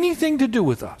have anything to do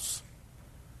with us.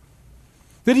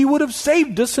 That He would have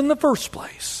saved us in the first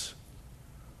place.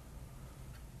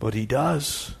 But He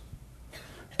does.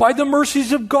 By the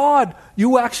mercies of God,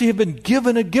 you actually have been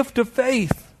given a gift of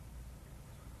faith.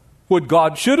 What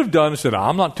God should have done is said,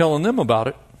 I'm not telling them about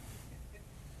it.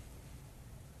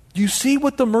 Do you see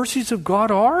what the mercies of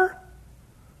God are?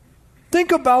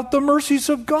 Think about the mercies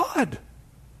of God.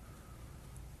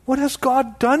 What has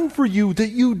God done for you that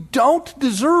you don't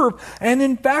deserve? And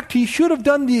in fact, he should have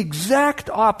done the exact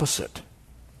opposite.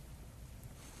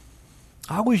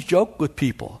 I always joke with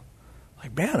people,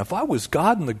 like, man, if I was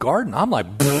God in the garden, I'm like,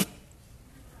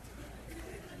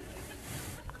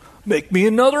 make me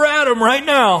another Adam right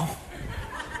now.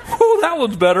 Oh, that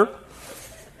one's better.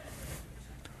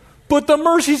 But the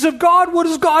mercies of God, what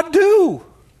does God do?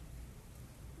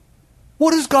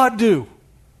 What does God do?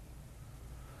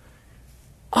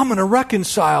 I'm going to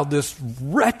reconcile this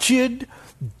wretched,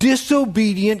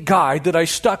 disobedient guy that I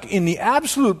stuck in the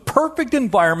absolute perfect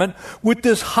environment with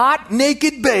this hot,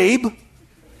 naked babe.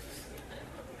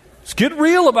 Let's get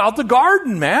real about the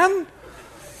garden, man.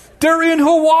 They're in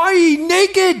Hawaii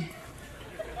naked.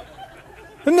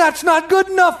 And that's not good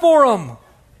enough for them.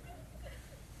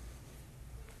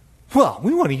 Well,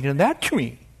 we want to eat in that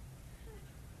tree.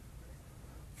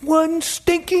 One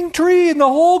stinking tree in the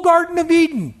whole Garden of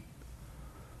Eden.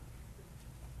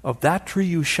 Of that tree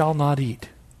you shall not eat.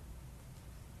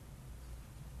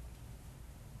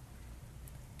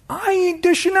 I ain't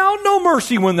dishing out no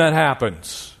mercy when that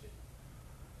happens.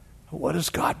 What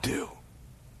does God do?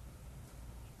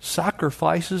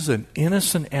 Sacrifices an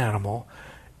innocent animal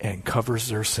and covers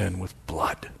their sin with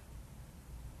blood.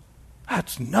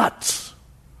 That's nuts.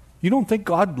 You don't think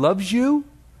God loves you?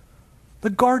 The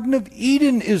Garden of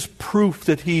Eden is proof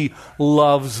that he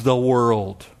loves the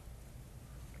world.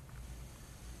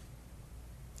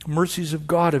 Mercies of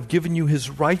God have given you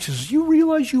his righteousness. You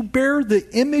realize you bear the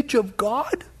image of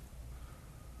God?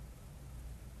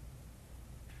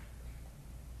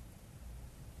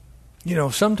 You know,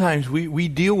 sometimes we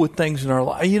deal with things in our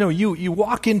life. You know, you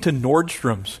walk into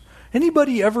Nordstrom's.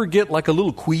 Anybody ever get like a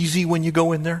little queasy when you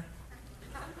go in there?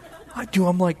 I do.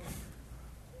 I'm like,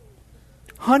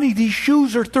 honey, these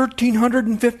shoes are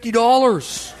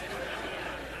 $1,350.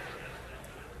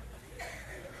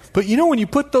 But you know, when you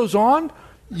put those on,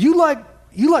 you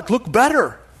look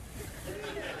better.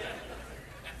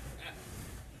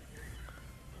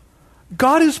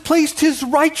 God has placed his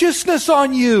righteousness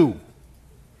on you.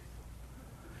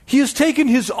 He has taken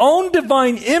his own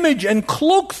divine image and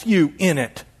cloaked you in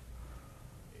it.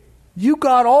 You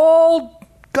got all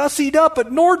gussied up at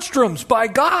Nordstrom's by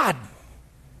God.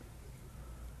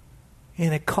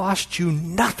 And it cost you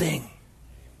nothing.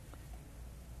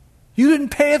 You didn't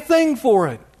pay a thing for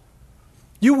it.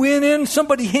 You went in,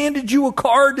 somebody handed you a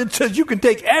card that says you can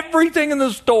take everything in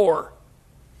the store.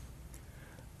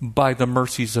 By the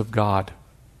mercies of God.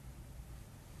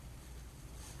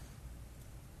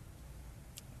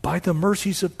 By the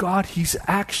mercies of God, he's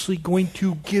actually going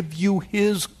to give you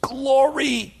his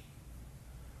glory.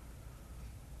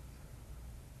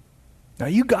 Now,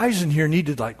 you guys in here need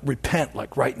to repent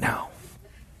right now.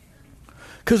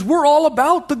 Because we're all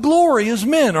about the glory as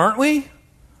men, aren't we?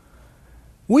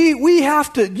 We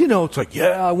have to, it's like,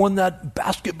 yeah, I won that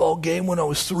basketball game when I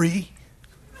was 3.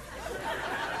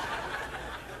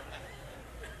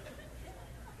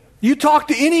 You talk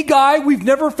to any guy, we've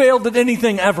never failed at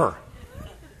anything ever.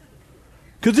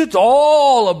 Because it's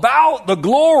all about the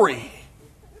glory.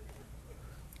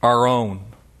 Our own.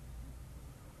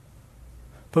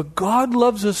 But God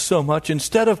loves us so much,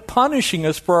 instead of punishing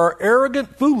us for our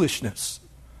arrogant foolishness,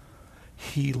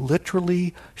 he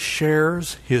literally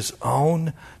shares his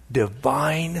own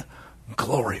divine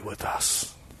glory with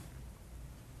us.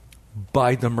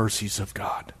 By the mercies of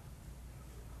God.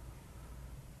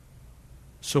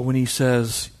 So when he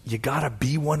says, you got to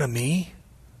be one of me,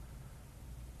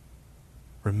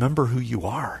 remember who you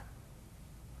are.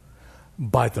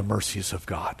 By the mercies of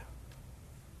God.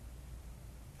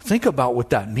 Think about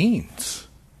what that means.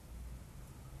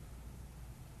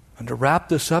 And to wrap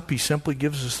this up, he simply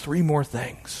gives us 3 more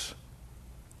things.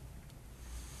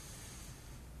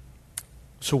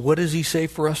 So what does he say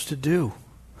for us to do?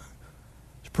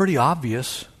 It's pretty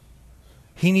obvious.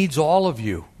 He needs all of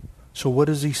you. So what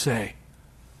does he say?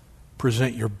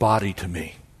 Present your body to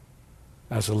me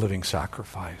as a living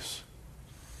sacrifice.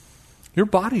 Your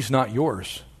body's not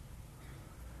yours.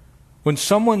 When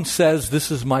someone says, this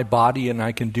is my body and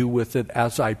I can do with it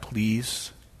as I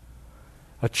please,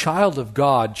 a child of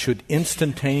God should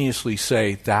instantaneously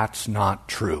say, that's not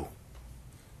true.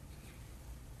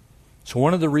 So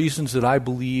one of the reasons that I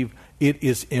believe it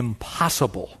is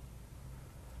impossible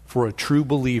for a true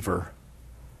believer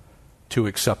to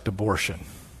accept abortion.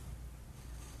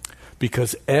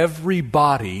 Because every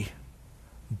body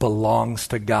belongs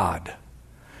to God.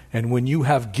 And when you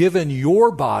have given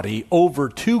your body over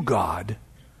to God,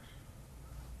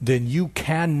 then you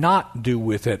cannot do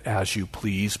with it as you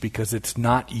please, because it's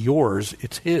not yours,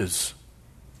 it's his.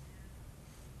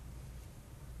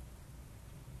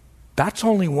 That's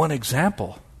only one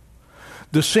example.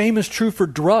 The same is true for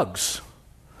drugs.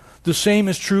 The same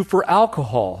is true for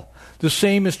alcohol. The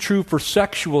same is true for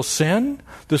sexual sin.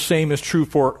 The same is true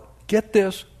for, get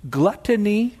this,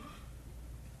 gluttony.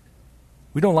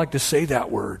 We don't like to say that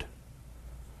word.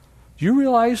 Do you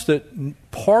realize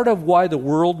that part of why the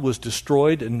world was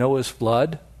destroyed in Noah's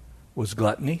flood was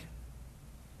gluttony?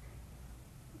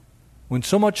 When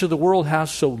so much of the world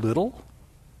has so little?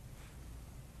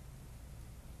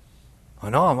 I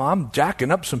know I'm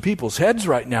jacking up some people's heads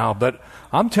right now, but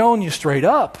I'm telling you straight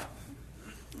up,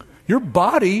 your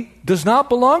body does not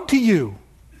belong to you.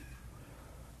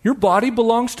 Your body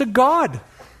belongs to God.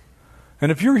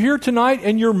 And if you're here tonight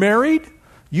and you're married,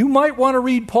 you might want to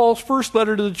read Paul's first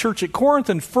letter to the church at Corinth.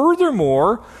 And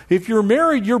furthermore, if you're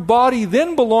married, your body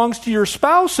then belongs to your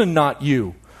spouse and not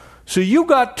you. So you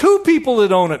got two people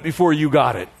that own it before you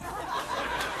got it.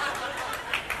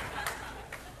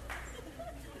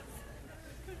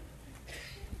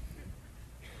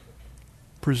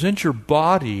 Present your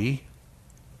body,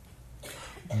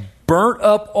 burnt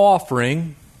up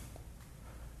offering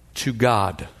to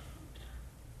God.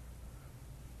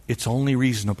 It's only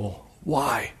reasonable.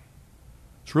 Why?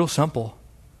 It's real simple.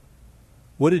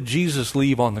 What did Jesus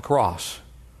leave on the cross?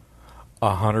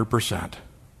 100%.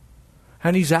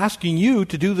 And he's asking you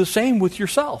to do the same with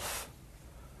yourself.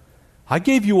 I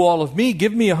gave you all of me.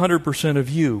 Give me 100% of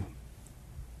you.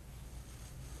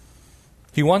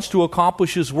 He wants to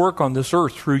accomplish his work on this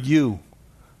earth through you.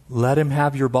 Let him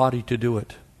have your body to do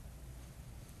it.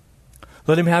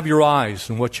 Let him have your eyes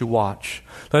and what you watch.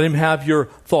 Let him have your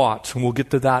thoughts, and we'll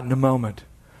get to that in a moment.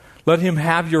 Let him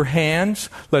have your hands.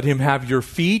 Let him have your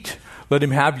feet. Let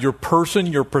him have your person,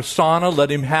 your persona.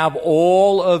 Let him have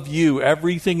all of you.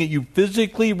 Everything that you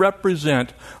physically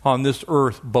represent on this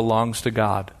earth belongs to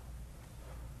God.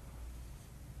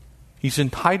 He's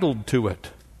entitled to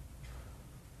it.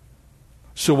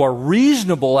 So our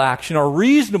reasonable action, our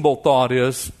reasonable thought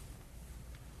is,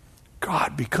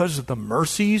 God, because of the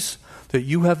mercies that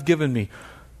you have given me.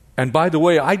 And by the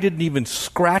way, I didn't even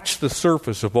scratch the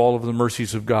surface of all of the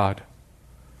mercies of God.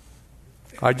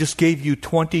 I just gave you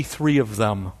 23 of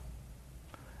them,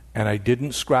 and I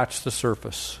didn't scratch the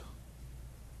surface.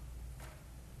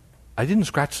 I didn't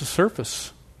scratch the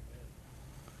surface.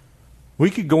 We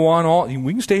could go on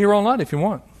we can stay here all night if you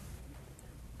want.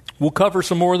 We'll cover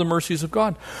some more of the mercies of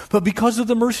God. But because of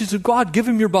the mercies of God, give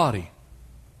him your body.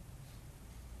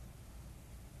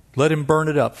 Let him burn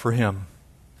it up for him.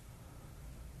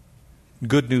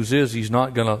 Good news is he's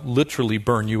not going to literally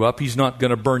burn you up. He's not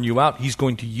going to burn you out. He's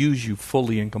going to use you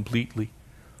fully and completely.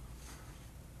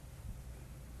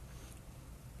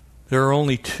 There are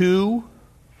only two,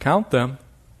 count them,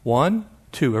 1,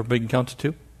 2. Everybody can count to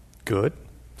 2? Good.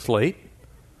 It's late.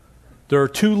 There are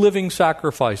 2 living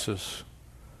sacrifices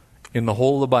in the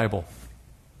whole of the Bible.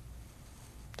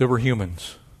 There were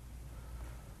humans.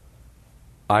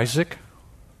 Isaac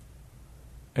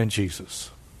and Jesus.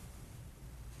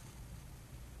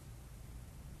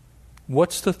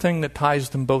 What's the thing that ties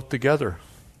them both together?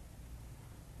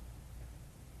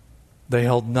 They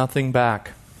held nothing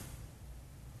back.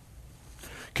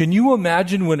 Can you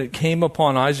imagine when it came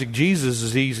upon Isaac? Jesus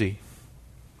is easy.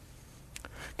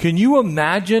 Can you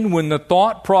imagine when the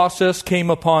thought process came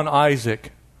upon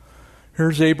Isaac?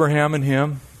 Here's Abraham and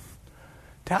him.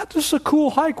 Dad, this is a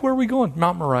cool hike. Where are we going?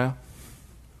 Mount Moriah.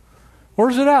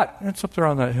 Where's it at? It's up there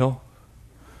on that hill.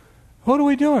 What are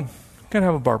we doing? Gonna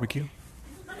have a barbecue.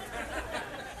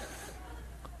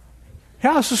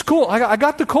 Yeah, this is cool. I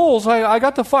got the coals. I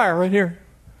got the fire right here.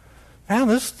 Man,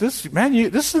 this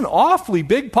is an awfully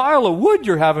big pile of wood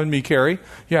you're having me carry.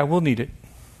 Yeah, we'll need it.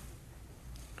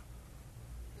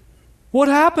 What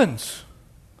happens?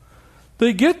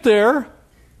 They get there.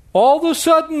 All of a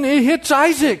sudden, it hits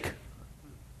Isaac.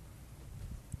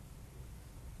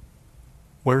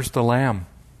 Where's the lamb?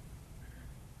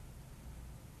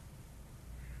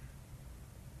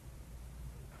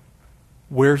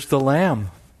 Where's the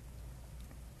lamb?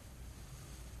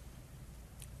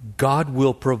 God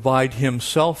will provide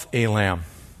himself a lamb.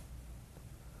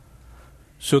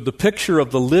 So the picture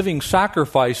of the living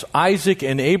sacrifice, Isaac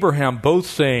and Abraham both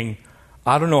saying,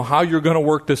 I don't know how you're going to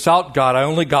work this out, God. I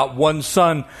only got one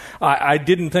son. I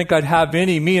didn't think I'd have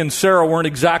any. Me and Sarah weren't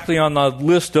exactly on the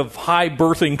list of high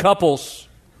birthing couples.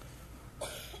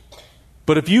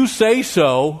 But if you say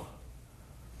so,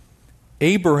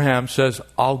 Abraham says,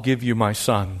 I'll give you my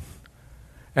son.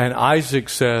 And Isaac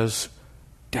says,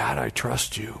 Dad, I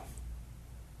trust you.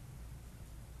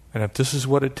 And if this is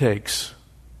what it takes,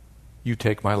 you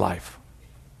take my life.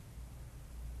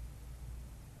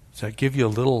 Does that give you a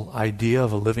little idea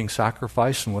of a living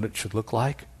sacrifice and what it should look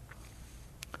like?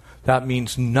 That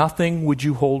means nothing would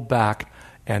you hold back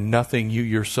and nothing you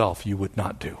yourself you would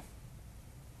not do.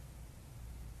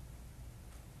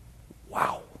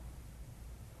 Wow.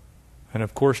 And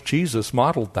of course, Jesus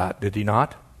modeled that, did he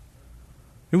not?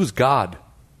 He was God.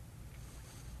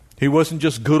 He wasn't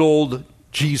just good old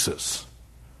Jesus.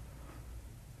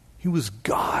 He was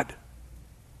God.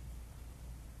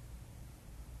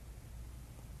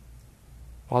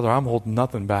 Father, I'm holding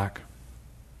nothing back.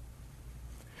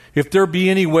 If there be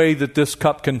any way that this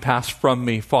cup can pass from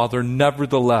me, Father,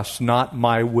 nevertheless, not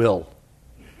my will,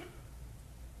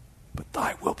 but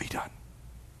thy will be done.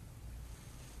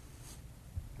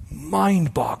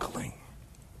 Mind-boggling.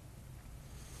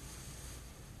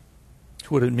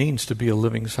 It's what it means to be a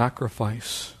living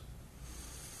sacrifice.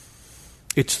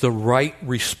 It's the right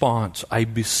response. I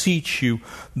beseech you,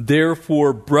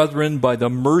 therefore, brethren, by the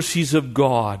mercies of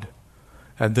God,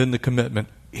 and then the commitment,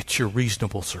 it's your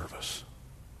reasonable service.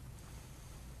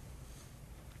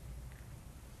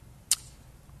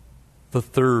 The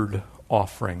third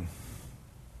offering,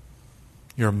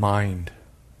 your mind,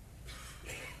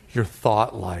 your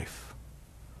thought life.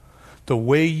 The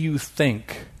way you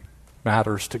think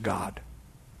matters to God.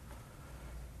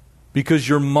 Because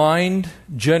your mind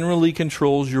generally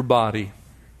controls your body,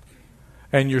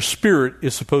 and your spirit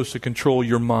is supposed to control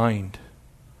your mind,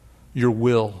 your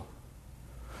will.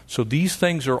 So these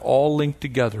things are all linked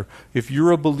together. If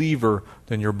you're a believer,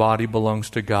 then your body belongs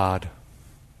to God.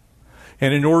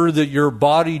 And in order that your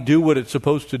body do what it's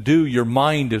supposed to do, your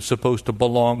mind is supposed to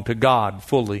belong to God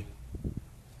fully.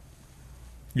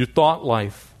 Your thought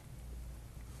life.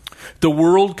 The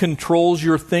world controls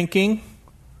your thinking,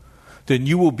 then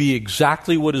you will be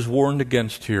exactly what is warned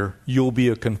against here. You'll be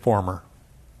a conformer.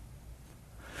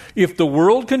 If the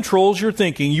world controls your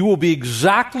thinking, you will be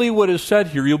exactly what is said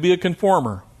here. You'll be a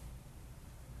conformer.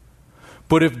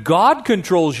 But if God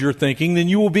controls your thinking, then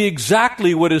you will be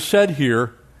exactly what is said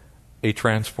here, a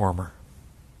transformer.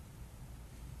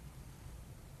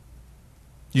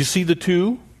 You see the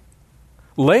two?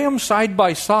 Lay them side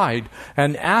by side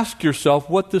and ask yourself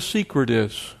what the secret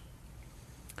is.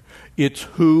 It's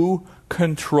who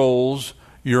controls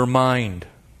your mind.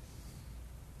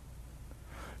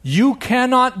 You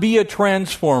cannot be a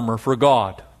transformer for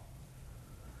God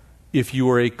if you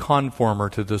are a conformer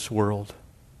to this world.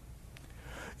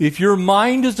 If your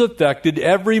mind is affected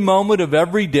every moment of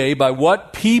every day by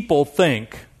what people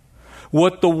think,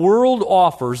 what the world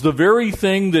offers, the very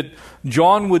thing that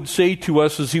John would say to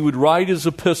us as he would write his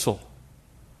epistle,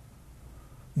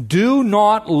 do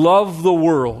not love the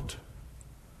world.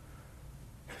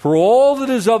 For all that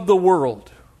is of the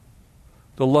world,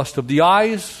 the lust of the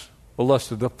eyes, the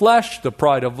lust of the flesh, the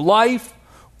pride of life,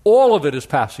 all of it is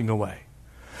passing away.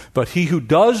 But he who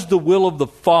does the will of the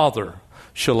Father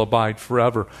shall abide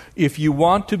forever. If you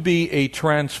want to be a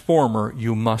transformer,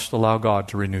 you must allow God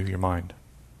to renew your mind.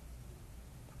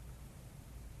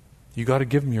 You got to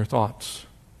give him your thoughts.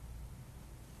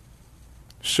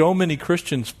 So many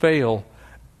Christians fail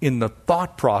in the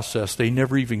thought process. They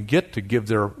never even get to give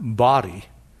their body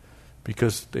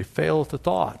because they fail at the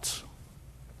thoughts.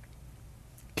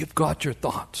 Give God your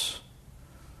thoughts.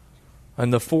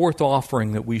 And the fourth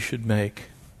offering that we should make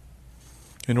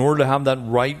in order to have that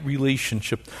right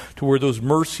relationship to where those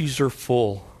mercies are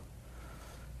full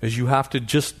is you have to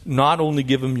just not only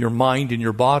give him your mind and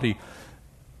your body,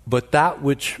 but that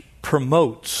which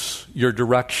promotes your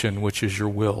direction, which is your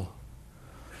will.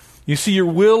 You see, your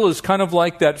will is kind of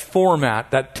like that format,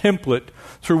 that template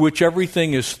through which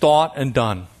everything is thought and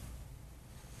done.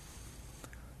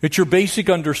 It's your basic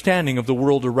understanding of the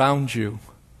world around you.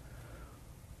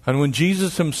 And when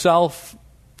Jesus himself,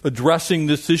 addressing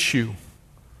this issue,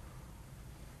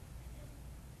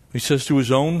 he says to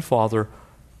his own Father,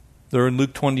 there in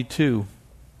Luke 22,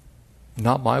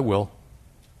 not my will.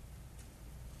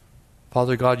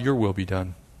 Father God, your will be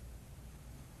done.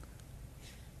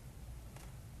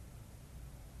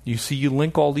 You see, you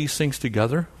link all these things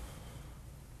together,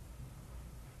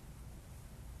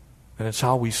 and it's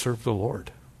how we serve the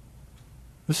Lord.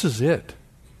 This is it.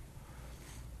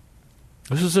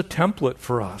 This is a template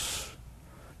for us.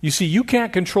 You see, you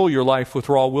can't control your life with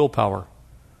raw willpower.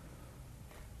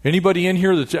 Anybody in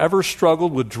here that's ever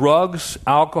struggled with drugs,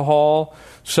 alcohol,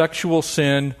 sexual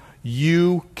sin,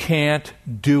 you can't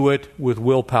do it with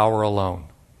willpower alone.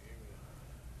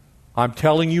 I'm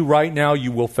telling you right now,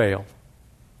 you will fail.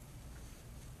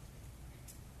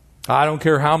 I don't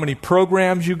care how many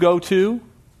programs you go to.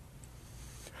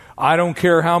 I don't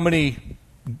care how many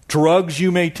drugs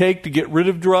you may take to get rid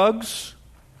of drugs.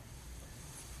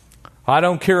 I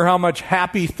don't care how much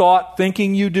happy thought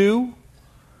thinking you do.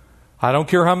 I don't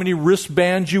care how many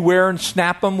wristbands you wear and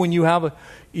snap them when you have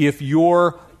if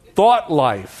your thought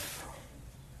life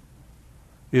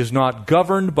is not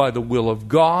governed by the will of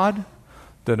God,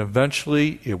 then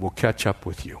eventually it will catch up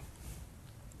with you.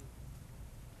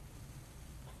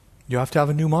 You have to have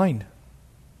a new mind.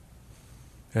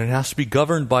 And it has to be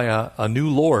governed by a new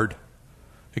Lord.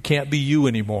 It can't be you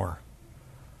anymore.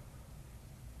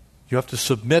 You have to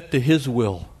submit to His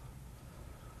will.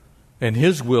 And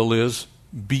His will is,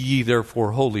 be ye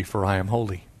therefore holy, for I am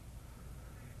holy.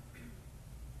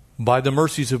 By the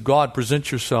mercies of God,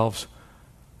 present yourselves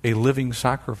a living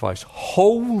sacrifice,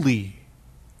 holy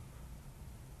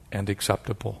and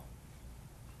acceptable.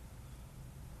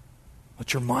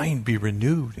 Let your mind be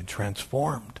renewed and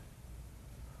transformed.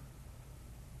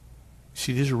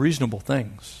 See, these are reasonable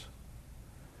things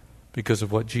because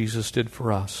of what Jesus did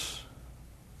for us.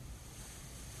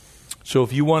 So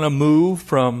if you want to move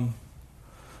from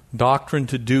doctrine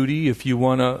to duty, if you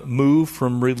want to move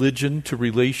from religion to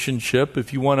relationship,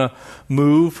 if you want to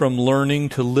move from learning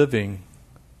to living,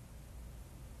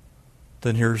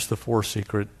 then here's the 4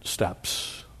 secret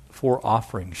steps, 4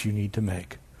 offerings you need to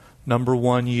make. Number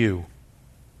 1, you.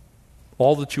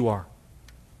 All that you are.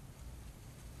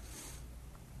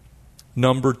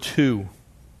 Number 2,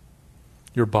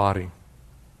 your body.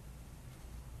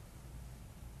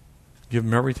 Give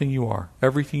Him everything you are,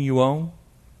 everything you own,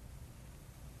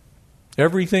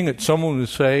 everything that someone would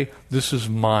say, this is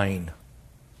mine.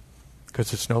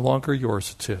 Because it's no longer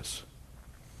yours, it's His.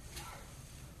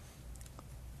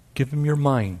 Give Him your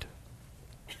mind.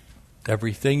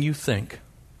 Everything you think.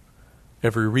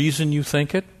 Every reason you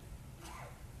think it.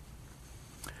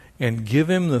 And give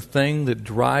Him the thing that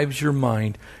drives your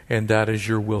mind, and that is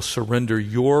your will. Surrender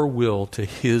your will to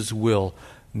His will.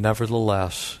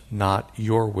 Nevertheless, not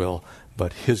your will,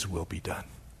 but His will be done,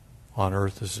 on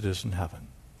earth as it is in heaven.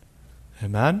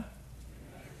 Amen?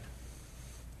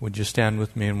 Would you stand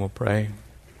with me and we'll pray?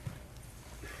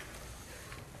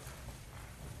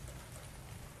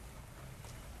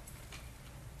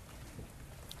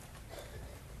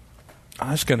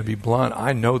 I'm just going to be blunt.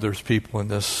 I know there's people in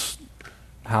this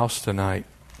house tonight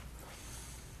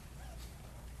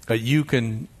that you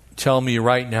can tell me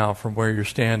right now from where you're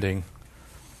standing,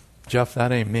 Jeff,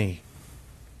 that ain't me.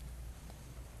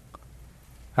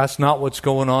 That's not what's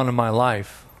going on in my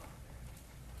life.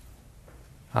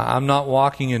 I'm not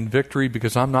walking in victory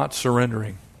because I'm not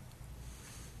surrendering.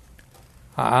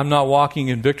 I'm not walking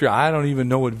in victory. I don't even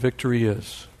know what victory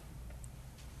is.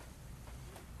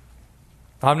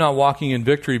 I'm not walking in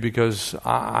victory because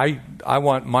I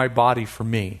want my body for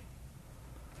me.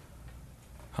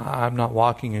 I'm not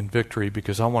walking in victory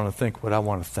because I want to think what I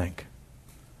want to think.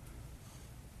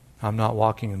 I'm not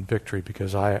walking in victory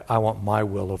because I want my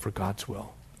will over God's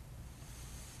will.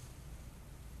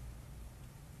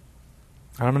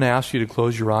 I'm going to ask you to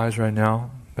close your eyes right now.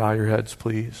 Bow your heads,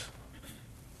 please.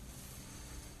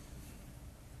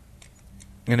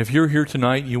 And if you're here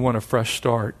tonight, you want a fresh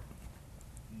start.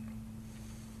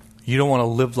 You don't want to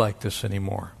live like this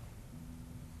anymore.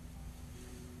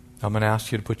 I'm going to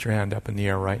ask you to put your hand up in the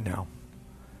air right now.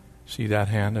 See that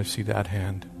hand? I see that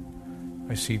hand.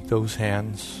 I see those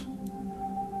hands.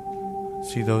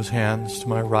 See those hands to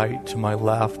my right, to my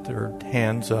left. There are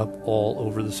hands up all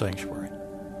over the sanctuary.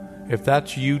 If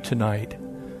that's you tonight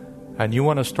and you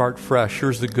want to start fresh,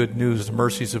 here's the good news. The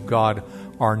mercies of God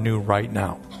are new right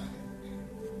now.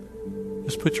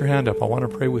 Just put your hand up. I want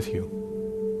to pray with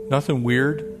you. Nothing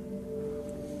weird.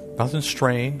 Nothing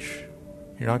strange.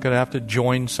 You're not going to have to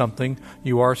join something.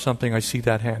 You are something. I see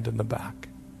that hand in the back.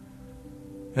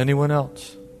 Anyone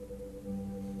else?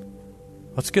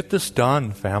 Let's get this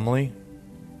done, family.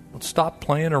 Let's stop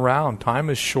playing around. Time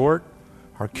is short.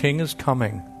 Our King is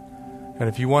coming. And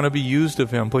if you want to be used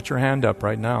of Him, put your hand up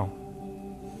right now.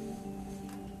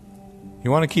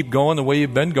 You want to keep going the way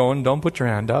you've been going, don't put your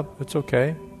hand up. It's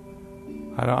okay.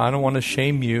 I don't want to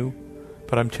shame you.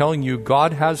 But I'm telling you,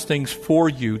 God has things for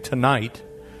you tonight,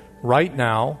 right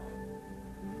now,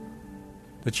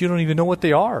 that you don't even know what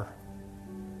they are.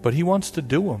 But He wants to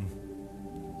do them.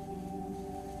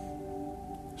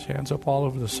 His hands up all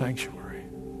over the sanctuary.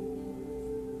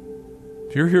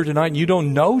 If you're here tonight and you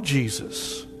don't know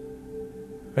Jesus,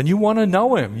 and you want to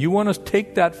know Him, you want to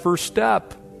take that first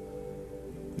step,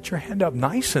 put your hand up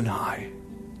nice and high.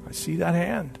 I see that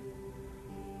hand.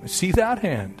 I see that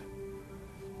hand.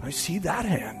 I see that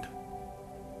hand.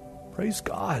 Praise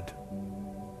God.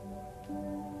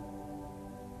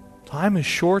 Time is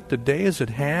short. The day is at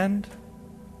hand.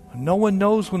 No one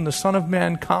knows when the Son of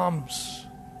Man comes.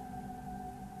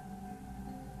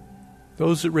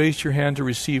 Those that raised your hand to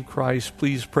receive Christ,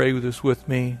 please pray with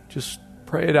me. Just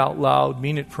Pray it out loud.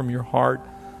 Mean it from your heart.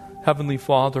 Heavenly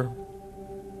Father,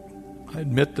 I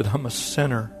admit that I'm a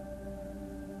sinner.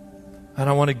 And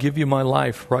I want to give you my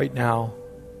life right now.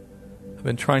 I've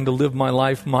been trying to live my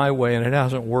life my way and it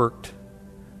hasn't worked.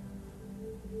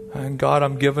 And God,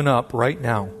 I'm giving up right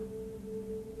now.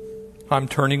 I'm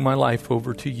turning my life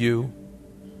over to you.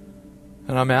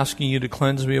 And I'm asking you to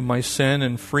cleanse me of my sin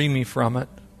and free me from it.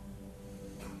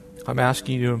 I'm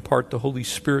asking you to impart the Holy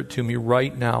Spirit to me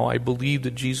right now. I believe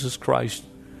that Jesus Christ,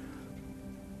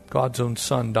 God's own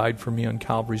Son, died for me on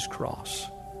Calvary's cross.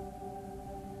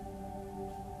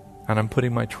 And I'm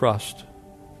putting my trust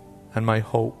and my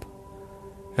hope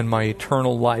and my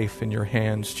eternal life in your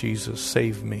hands, Jesus.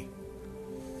 Save me.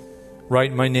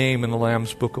 Write my name in the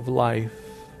Lamb's Book of Life.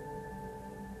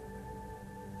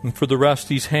 And for the rest,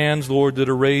 these hands, Lord, that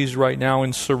are raised right now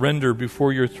in surrender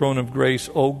before your throne of grace,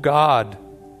 oh God,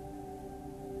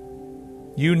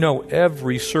 you know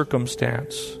every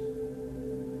circumstance.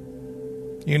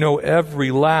 You know every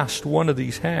last one of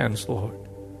these hands, Lord.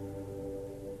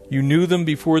 You knew them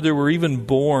before they were even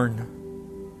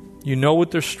born. You know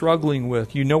what they're struggling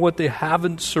with. You know what they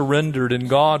haven't surrendered. And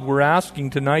God, we're asking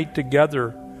tonight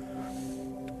together,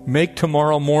 make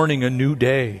tomorrow morning a new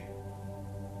day.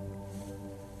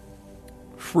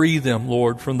 Free them,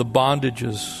 Lord, from the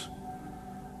bondages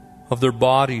of their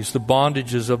bodies, the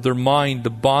bondages of their mind,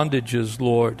 the bondages,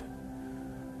 Lord,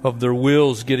 of their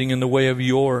wills getting in the way of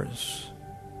yours.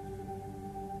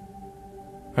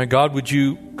 And God, would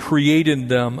you create in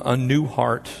them a new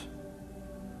heart,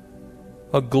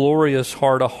 a glorious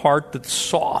heart, a heart that's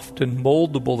soft and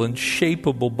moldable and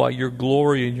shapeable by your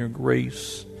glory and your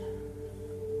grace.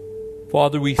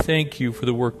 Father, we thank you for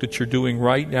the work that you're doing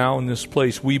right now in this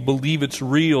place. We believe it's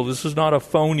real. This is not a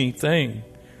phony thing.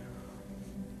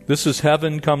 This is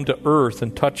heaven come to earth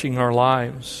and touching our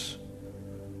lives.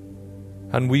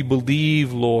 And we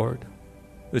believe, Lord,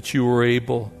 that you are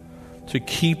able to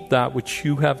keep that which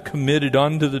you have committed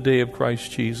unto the day of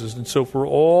Christ Jesus. And so for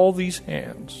all these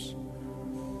hands,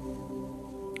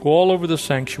 go all over the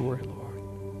sanctuary,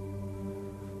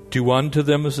 Lord. Do unto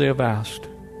them as they have asked.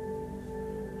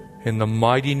 In the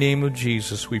mighty name of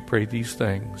Jesus, we pray these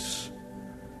things.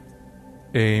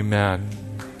 Amen.